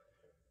it.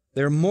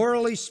 They're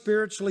morally,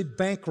 spiritually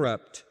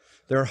bankrupt.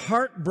 They're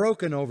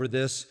heartbroken over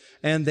this,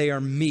 and they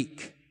are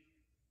meek.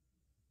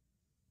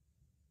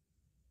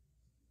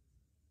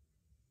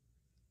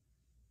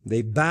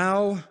 They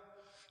bow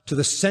to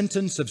the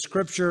sentence of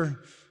Scripture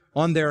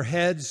on their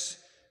heads,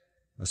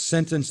 a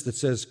sentence that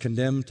says,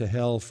 condemned to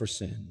hell for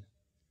sin.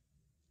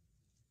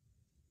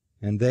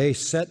 And they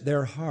set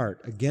their heart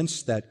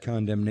against that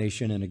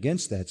condemnation and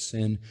against that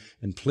sin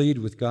and plead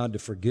with God to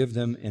forgive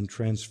them and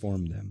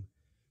transform them.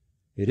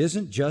 It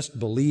isn't just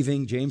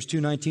believing, James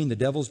 2:19, the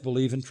devils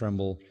believe and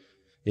tremble.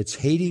 It's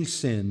hating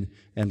sin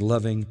and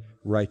loving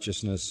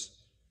righteousness,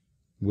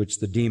 which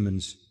the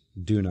demons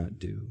do not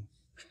do.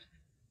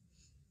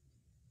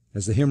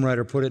 As the hymn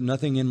writer put it,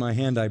 nothing in my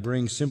hand I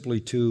bring, simply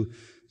to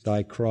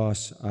Thy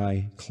cross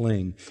I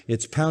cling.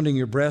 It's pounding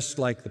your breast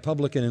like the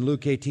publican in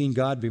Luke 18,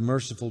 God be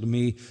merciful to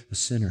me, a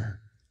sinner.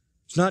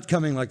 It's not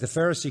coming like the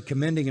Pharisee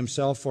commending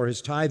himself for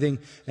his tithing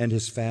and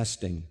his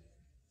fasting.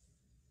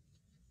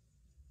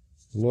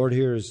 The Lord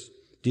here is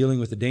dealing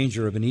with the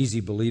danger of an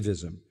easy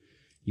believism.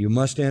 You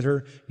must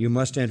enter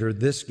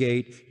this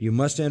gate, you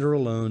must enter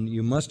alone,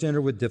 you must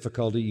enter with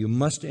difficulty, you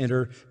must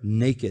enter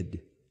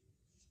naked.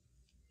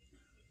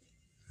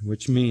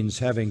 Which means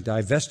having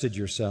divested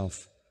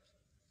yourself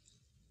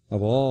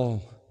of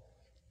all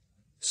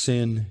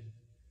sin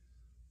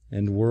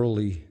and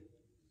worldly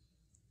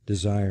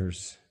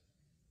desires.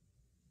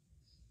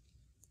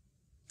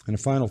 And a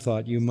final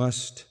thought, you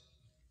must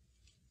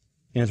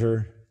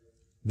enter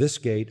this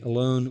gate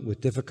alone with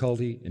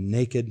difficulty and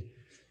naked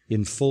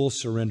in full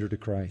surrender to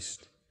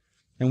Christ.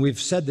 And we've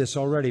said this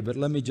already, but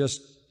let me just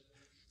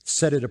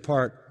set it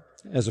apart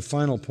as a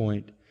final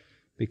point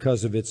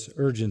because of its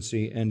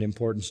urgency and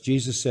importance.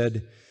 Jesus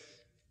said,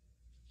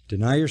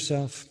 deny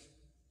yourself.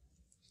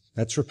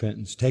 That's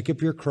repentance. Take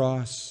up your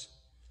cross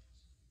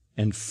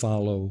and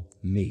follow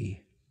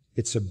me.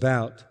 It's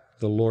about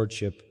the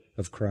lordship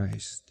of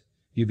Christ.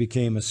 You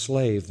became a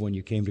slave when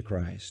you came to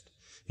Christ.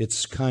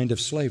 It's kind of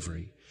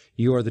slavery.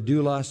 You are the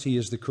doulos, he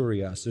is the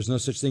kurios. There's no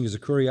such thing as a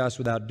kurios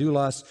without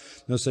doulos,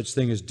 no such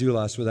thing as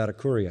doulos without a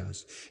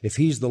kurios. If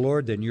he's the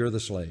Lord, then you're the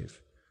slave.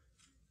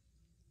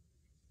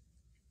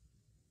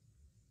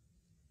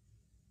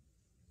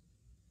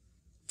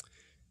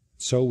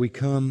 So we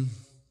come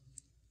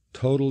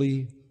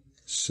totally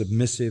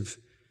submissive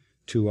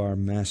to our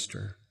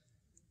Master,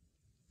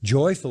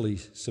 joyfully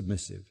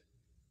submissive.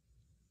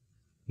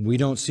 We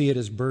don't see it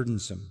as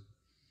burdensome.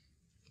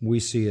 We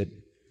see it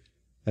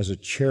as a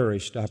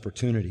cherished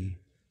opportunity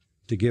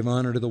to give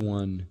honor to the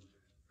one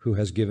who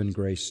has given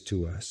grace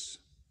to us.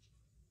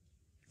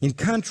 In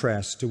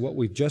contrast to what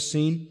we've just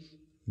seen,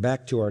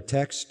 back to our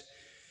text,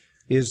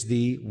 is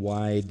the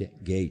wide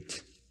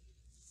gate.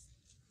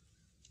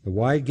 The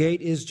wide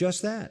gate is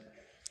just that,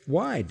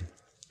 wide.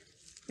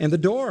 And the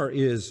door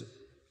is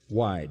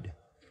wide.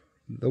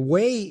 The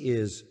way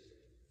is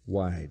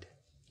wide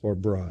or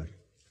broad.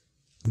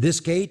 This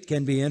gate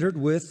can be entered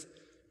with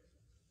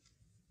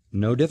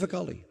no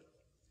difficulty.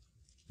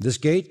 This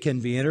gate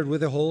can be entered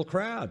with a whole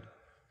crowd.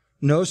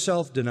 No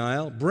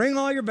self-denial. Bring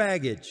all your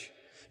baggage.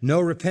 No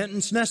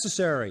repentance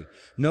necessary.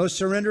 No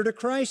surrender to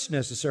Christ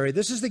necessary.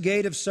 This is the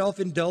gate of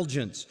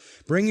self-indulgence.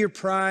 Bring your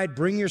pride,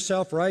 bring your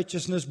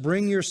self-righteousness,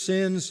 bring your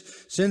sins.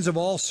 Sins of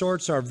all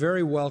sorts are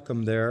very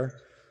welcome there.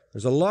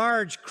 There's a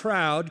large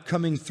crowd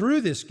coming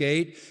through this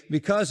gate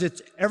because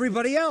it's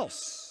everybody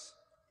else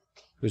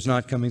who's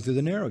not coming through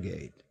the narrow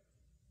gate.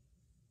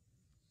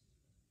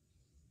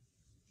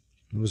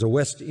 There was a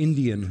West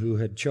Indian who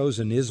had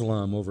chosen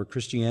Islam over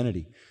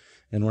Christianity,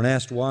 and when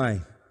asked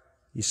why,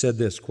 he said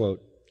this,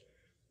 quote,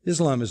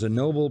 "Islam is a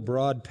noble,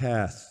 broad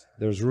path.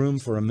 There's room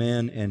for a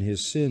man and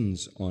his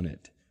sins on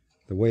it.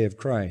 The way of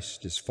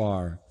Christ is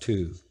far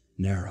too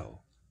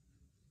narrow."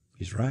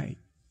 He's right.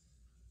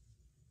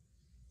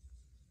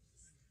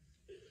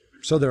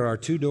 So there are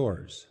two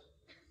doors,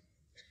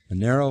 the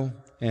narrow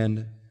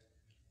and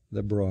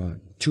the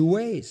broad. Two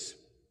ways,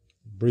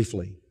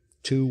 briefly,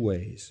 two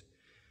ways.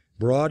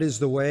 Broad is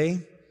the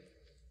way,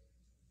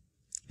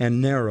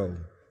 and narrow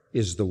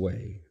is the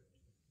way.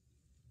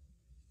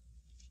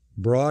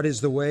 Broad is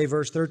the way,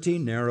 verse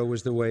 13. Narrow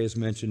is the way, as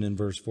mentioned in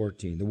verse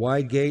 14. The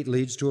wide gate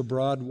leads to a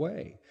broad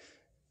way.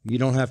 You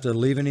don't have to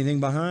leave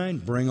anything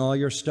behind. Bring all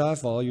your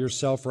stuff, all your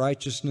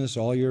self-righteousness,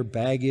 all your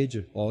baggage,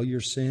 all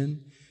your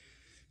sin.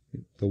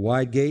 The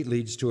wide gate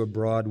leads to a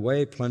broad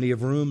way, plenty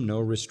of room, no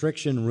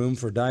restriction, room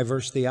for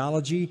diverse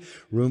theology,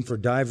 room for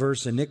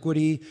diverse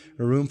iniquity,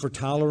 room for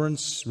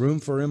tolerance, room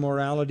for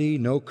immorality,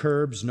 no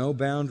curbs, no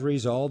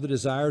boundaries. All the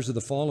desires of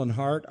the fallen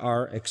heart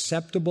are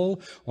acceptable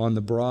on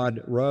the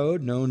broad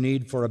road. No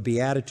need for a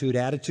beatitude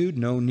attitude,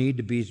 no need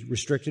to be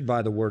restricted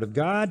by the Word of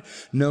God,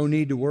 no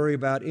need to worry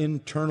about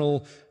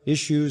internal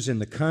issues in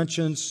the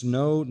conscience,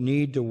 no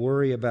need to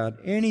worry about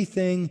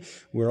anything.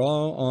 We're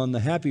all on the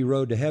happy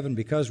road to heaven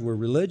because we're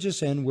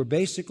religious and we're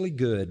basically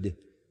good.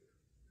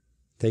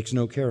 Takes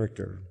no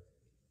character.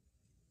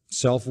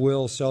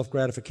 Self-will,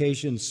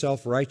 self-gratification,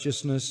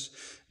 self-righteousness.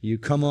 You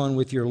come on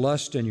with your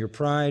lust and your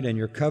pride and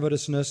your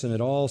covetousness, and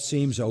it all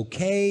seems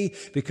okay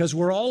because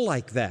we're all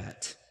like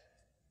that.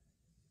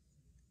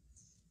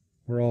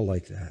 We're all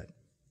like that.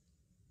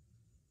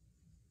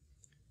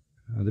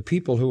 The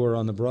people who are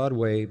on the broad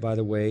way, by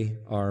the way,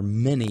 are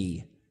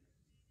many.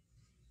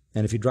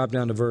 And if you drop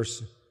down to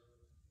verse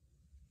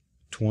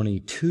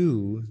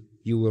 22,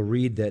 you will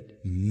read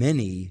that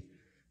many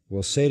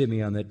will say to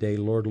me on that day,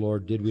 "Lord,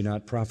 Lord, did we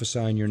not prophesy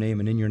in your name,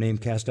 and in your name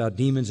cast out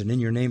demons, and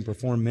in your name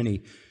perform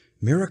many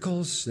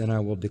miracles?" Then I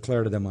will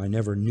declare to them, "I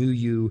never knew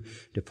you.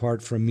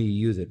 Depart from me,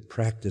 you that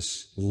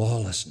practice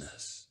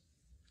lawlessness."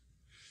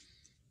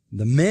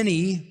 The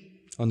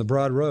many on the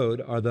broad road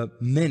are the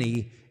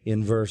many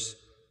in verse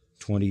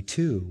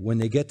 22. When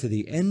they get to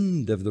the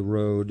end of the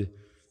road,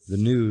 the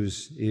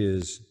news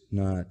is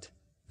not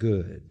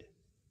good.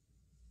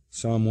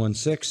 Psalm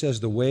 1:6 says,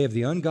 "The way of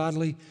the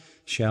ungodly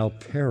shall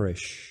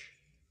perish."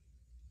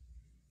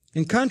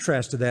 In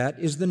contrast to that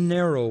is the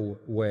narrow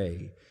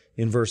way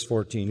in verse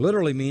 14.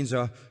 Literally means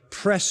a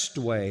pressed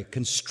way,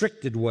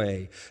 constricted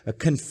way, a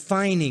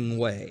confining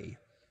way,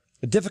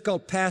 a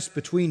difficult pass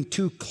between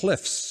two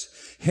cliffs,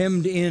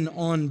 hemmed in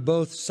on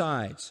both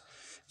sides.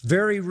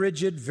 Very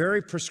rigid,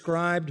 very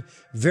prescribed,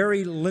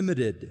 very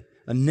limited,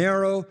 a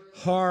narrow,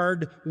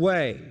 hard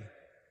way.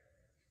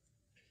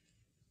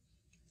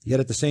 Yet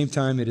at the same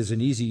time, it is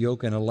an easy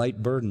yoke and a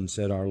light burden,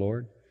 said our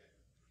Lord.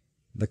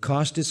 The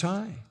cost is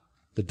high.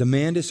 The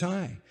demand is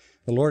high.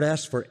 The Lord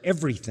asks for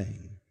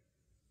everything.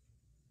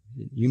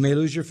 You may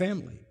lose your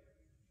family.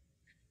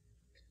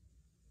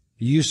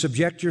 You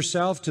subject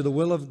yourself to the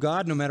will of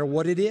God no matter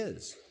what it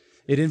is.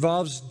 It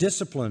involves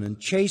discipline and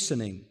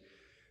chastening.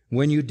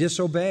 When you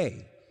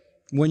disobey,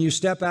 when you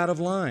step out of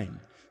line,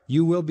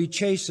 you will be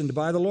chastened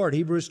by the Lord.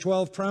 Hebrews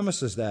 12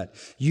 promises that.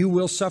 You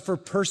will suffer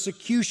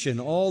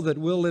persecution. All that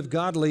will live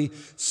godly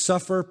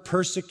suffer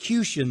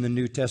persecution, the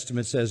New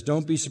Testament says.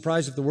 Don't be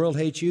surprised if the world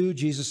hates you.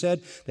 Jesus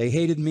said, they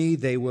hated me,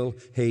 they will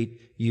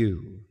hate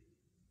you.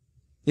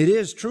 It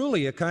is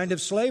truly a kind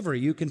of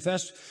slavery. You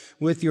confess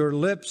with your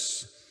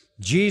lips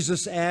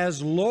Jesus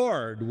as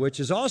Lord, which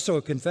is also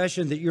a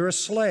confession that you're a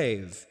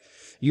slave.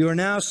 You are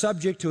now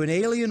subject to an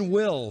alien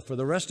will for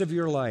the rest of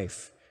your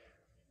life.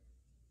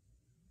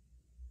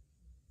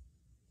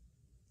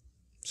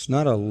 It's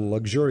not a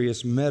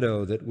luxurious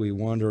meadow that we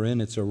wander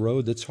in. It's a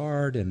road that's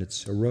hard and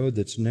it's a road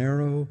that's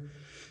narrow.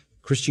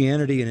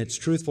 Christianity in its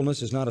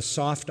truthfulness is not a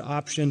soft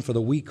option for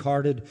the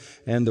weak-hearted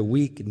and the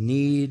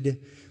weak-kneed.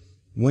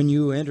 When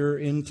you enter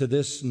into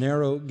this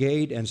narrow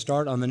gate and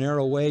start on the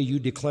narrow way, you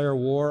declare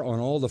war on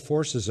all the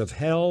forces of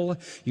hell.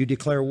 You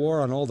declare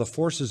war on all the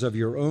forces of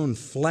your own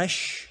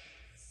flesh.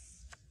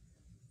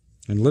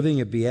 And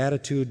living a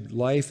beatitude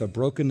life, a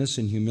brokenness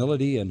and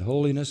humility and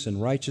holiness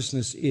and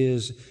righteousness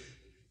is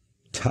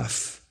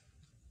tough.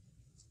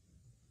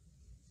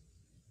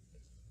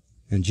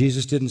 And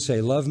Jesus didn't say,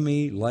 love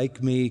me,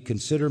 like me,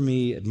 consider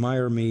me,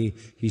 admire me.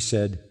 He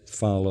said,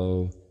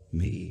 follow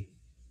me.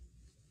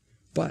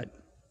 But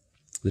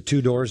the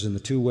two doors and the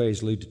two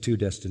ways lead to two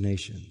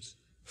destinations.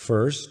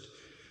 First,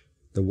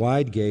 the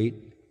wide gate,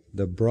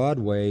 the broad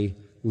way,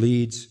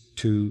 leads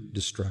to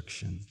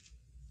destruction.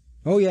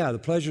 Oh yeah, the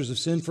pleasures of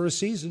sin for a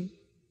season.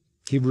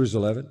 Hebrews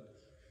 11.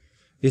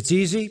 It's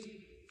easy.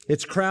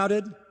 It's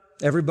crowded.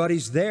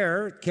 Everybody's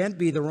there. It can't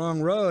be the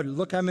wrong road.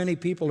 Look how many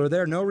people are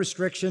there. No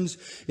restrictions.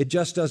 It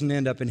just doesn't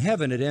end up in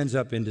heaven. It ends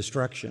up in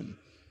destruction.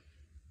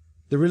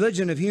 The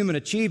religion of human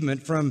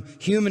achievement, from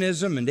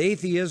humanism and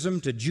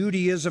atheism to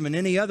Judaism and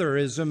any other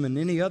ism and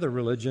any other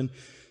religion,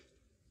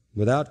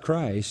 without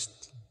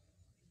Christ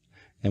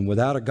and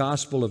without a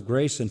gospel of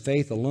grace and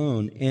faith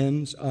alone,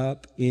 ends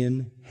up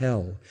in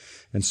hell.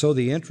 And so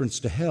the entrance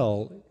to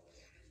hell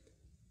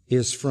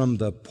is from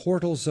the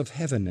portals of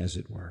heaven, as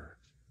it were.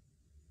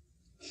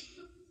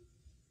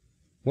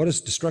 What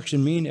does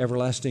destruction mean?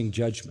 Everlasting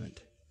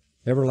judgment,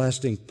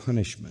 everlasting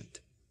punishment.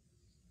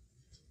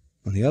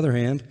 On the other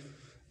hand,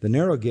 the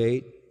narrow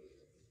gate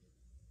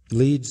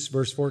leads,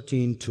 verse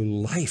 14, to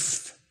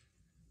life.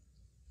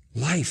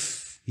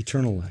 Life,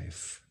 eternal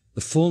life,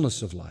 the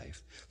fullness of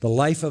life, the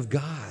life of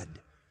God,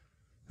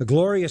 a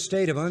glorious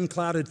state of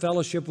unclouded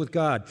fellowship with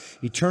God,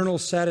 eternal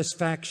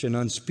satisfaction,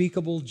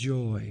 unspeakable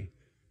joy.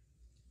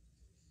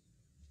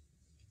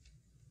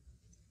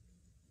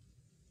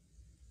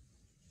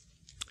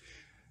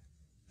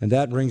 And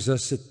that brings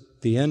us at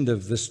the end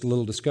of this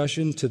little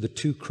discussion to the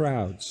two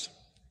crowds.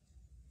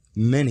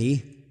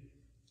 Many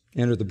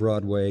enter the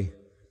broad way,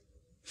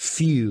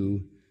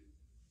 few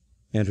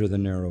enter the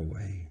narrow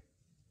way.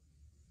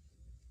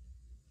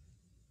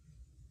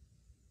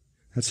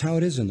 That's how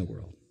it is in the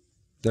world.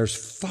 There's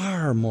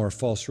far more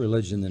false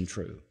religion than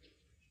true.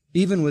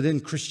 Even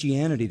within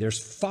Christianity, there's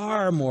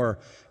far more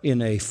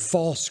in a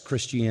false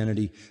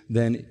Christianity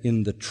than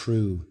in the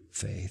true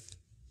faith.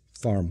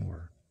 Far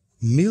more.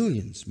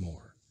 Millions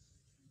more.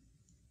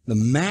 The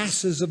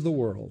masses of the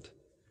world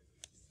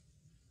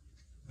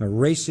are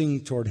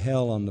racing toward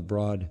hell on the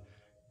broad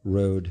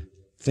road,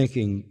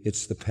 thinking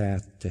it's the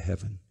path to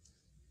heaven.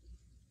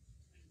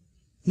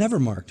 Never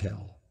marked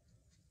hell.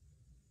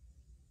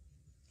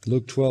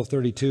 Luke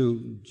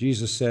 12:32,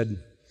 Jesus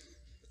said,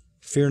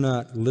 "Fear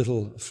not,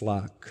 little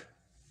flock."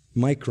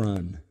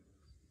 Micron,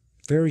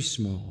 very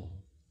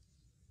small.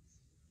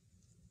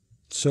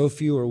 So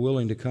few are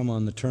willing to come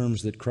on the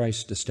terms that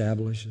Christ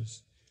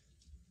establishes.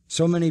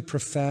 So many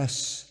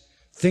profess,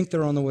 think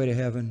they're on the way to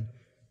heaven.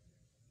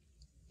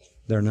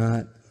 They're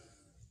not.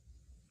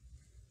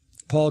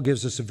 Paul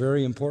gives us a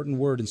very important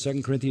word in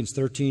 2 Corinthians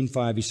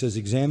 13:5. He says,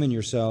 examine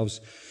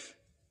yourselves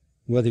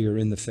whether you're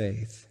in the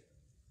faith.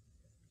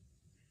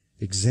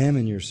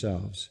 Examine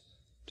yourselves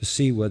to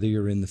see whether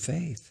you're in the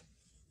faith.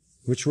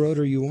 Which road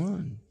are you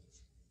on?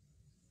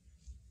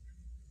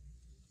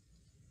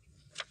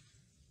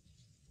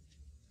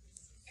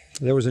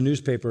 There was a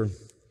newspaper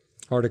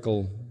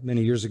article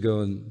many years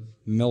ago in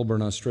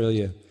Melbourne,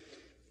 Australia,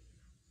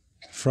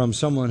 from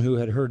someone who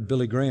had heard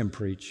Billy Graham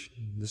preach.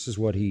 This is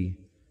what he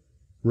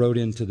wrote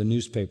into the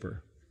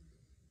newspaper.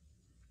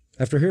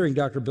 After hearing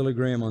Dr. Billy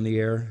Graham on the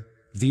air,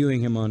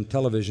 viewing him on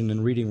television,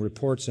 and reading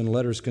reports and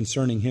letters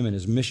concerning him and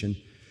his mission,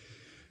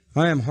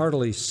 I am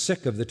heartily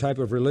sick of the type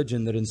of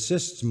religion that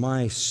insists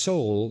my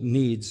soul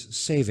needs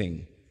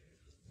saving,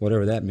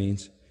 whatever that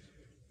means.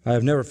 I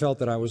have never felt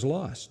that I was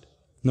lost.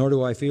 Nor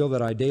do I feel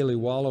that I daily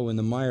wallow in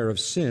the mire of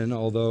sin,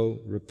 although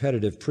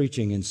repetitive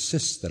preaching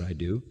insists that I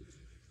do.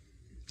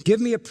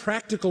 Give me a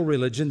practical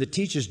religion that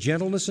teaches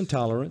gentleness and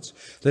tolerance,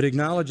 that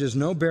acknowledges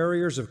no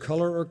barriers of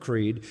color or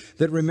creed,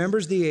 that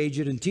remembers the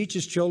aged and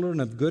teaches children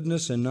of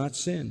goodness and not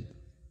sin.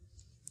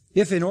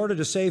 If in order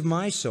to save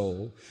my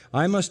soul,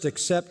 I must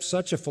accept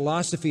such a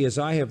philosophy as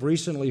I have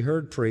recently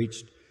heard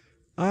preached,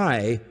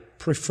 I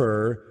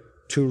prefer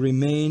to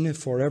remain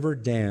forever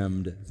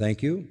damned.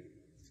 Thank you.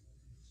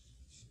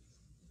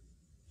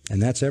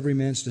 And that's every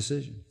man's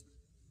decision.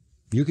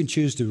 You can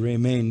choose to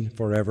remain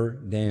forever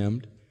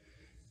damned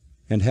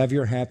and have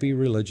your happy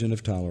religion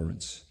of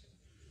tolerance.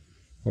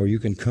 Or you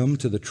can come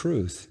to the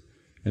truth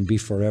and be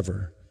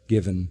forever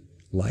given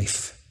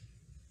life.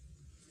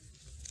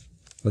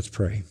 Let's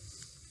pray.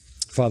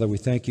 Father, we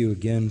thank you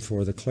again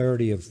for the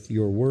clarity of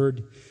your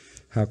word,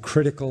 how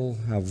critical,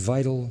 how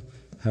vital,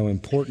 how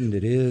important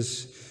it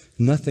is.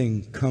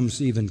 Nothing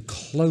comes even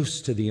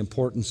close to the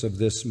importance of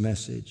this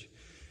message.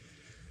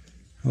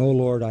 Oh,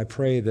 Lord, I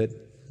pray that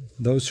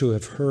those who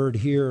have heard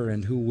here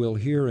and who will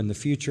hear in the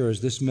future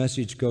as this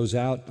message goes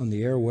out on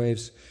the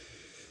airwaves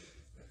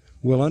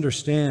will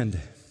understand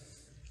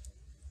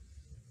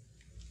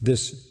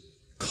this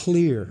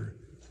clear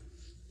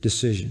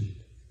decision.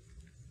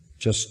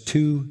 Just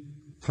two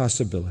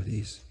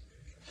possibilities.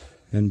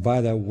 And by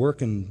the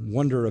work and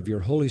wonder of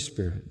your Holy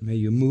Spirit, may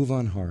you move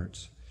on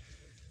hearts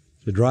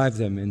to drive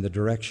them in the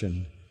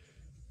direction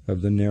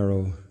of the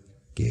narrow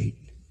gate,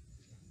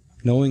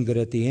 knowing that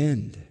at the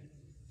end,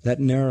 that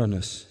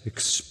narrowness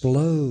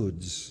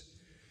explodes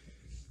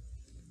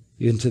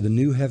into the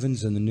new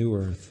heavens and the new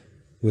earth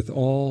with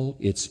all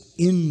its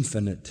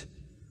infinite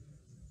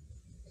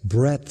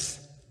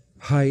breadth,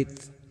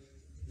 height,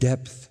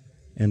 depth,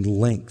 and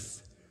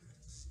length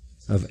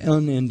of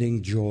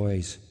unending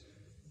joys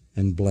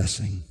and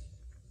blessing.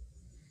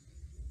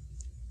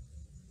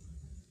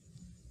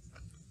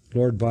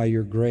 Lord, by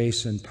your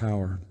grace and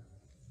power,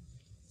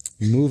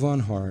 move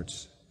on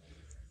hearts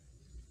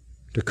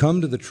to come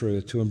to the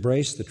truth, to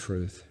embrace the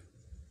truth,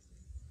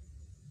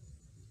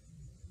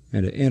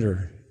 and to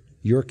enter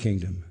your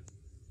kingdom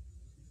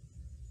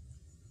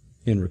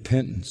in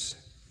repentance,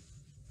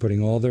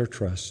 putting all their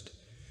trust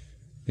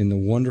in the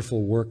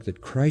wonderful work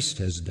that Christ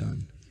has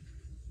done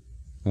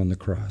on the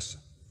cross.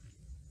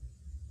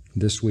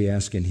 This we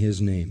ask in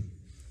His name.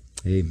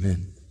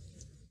 Amen.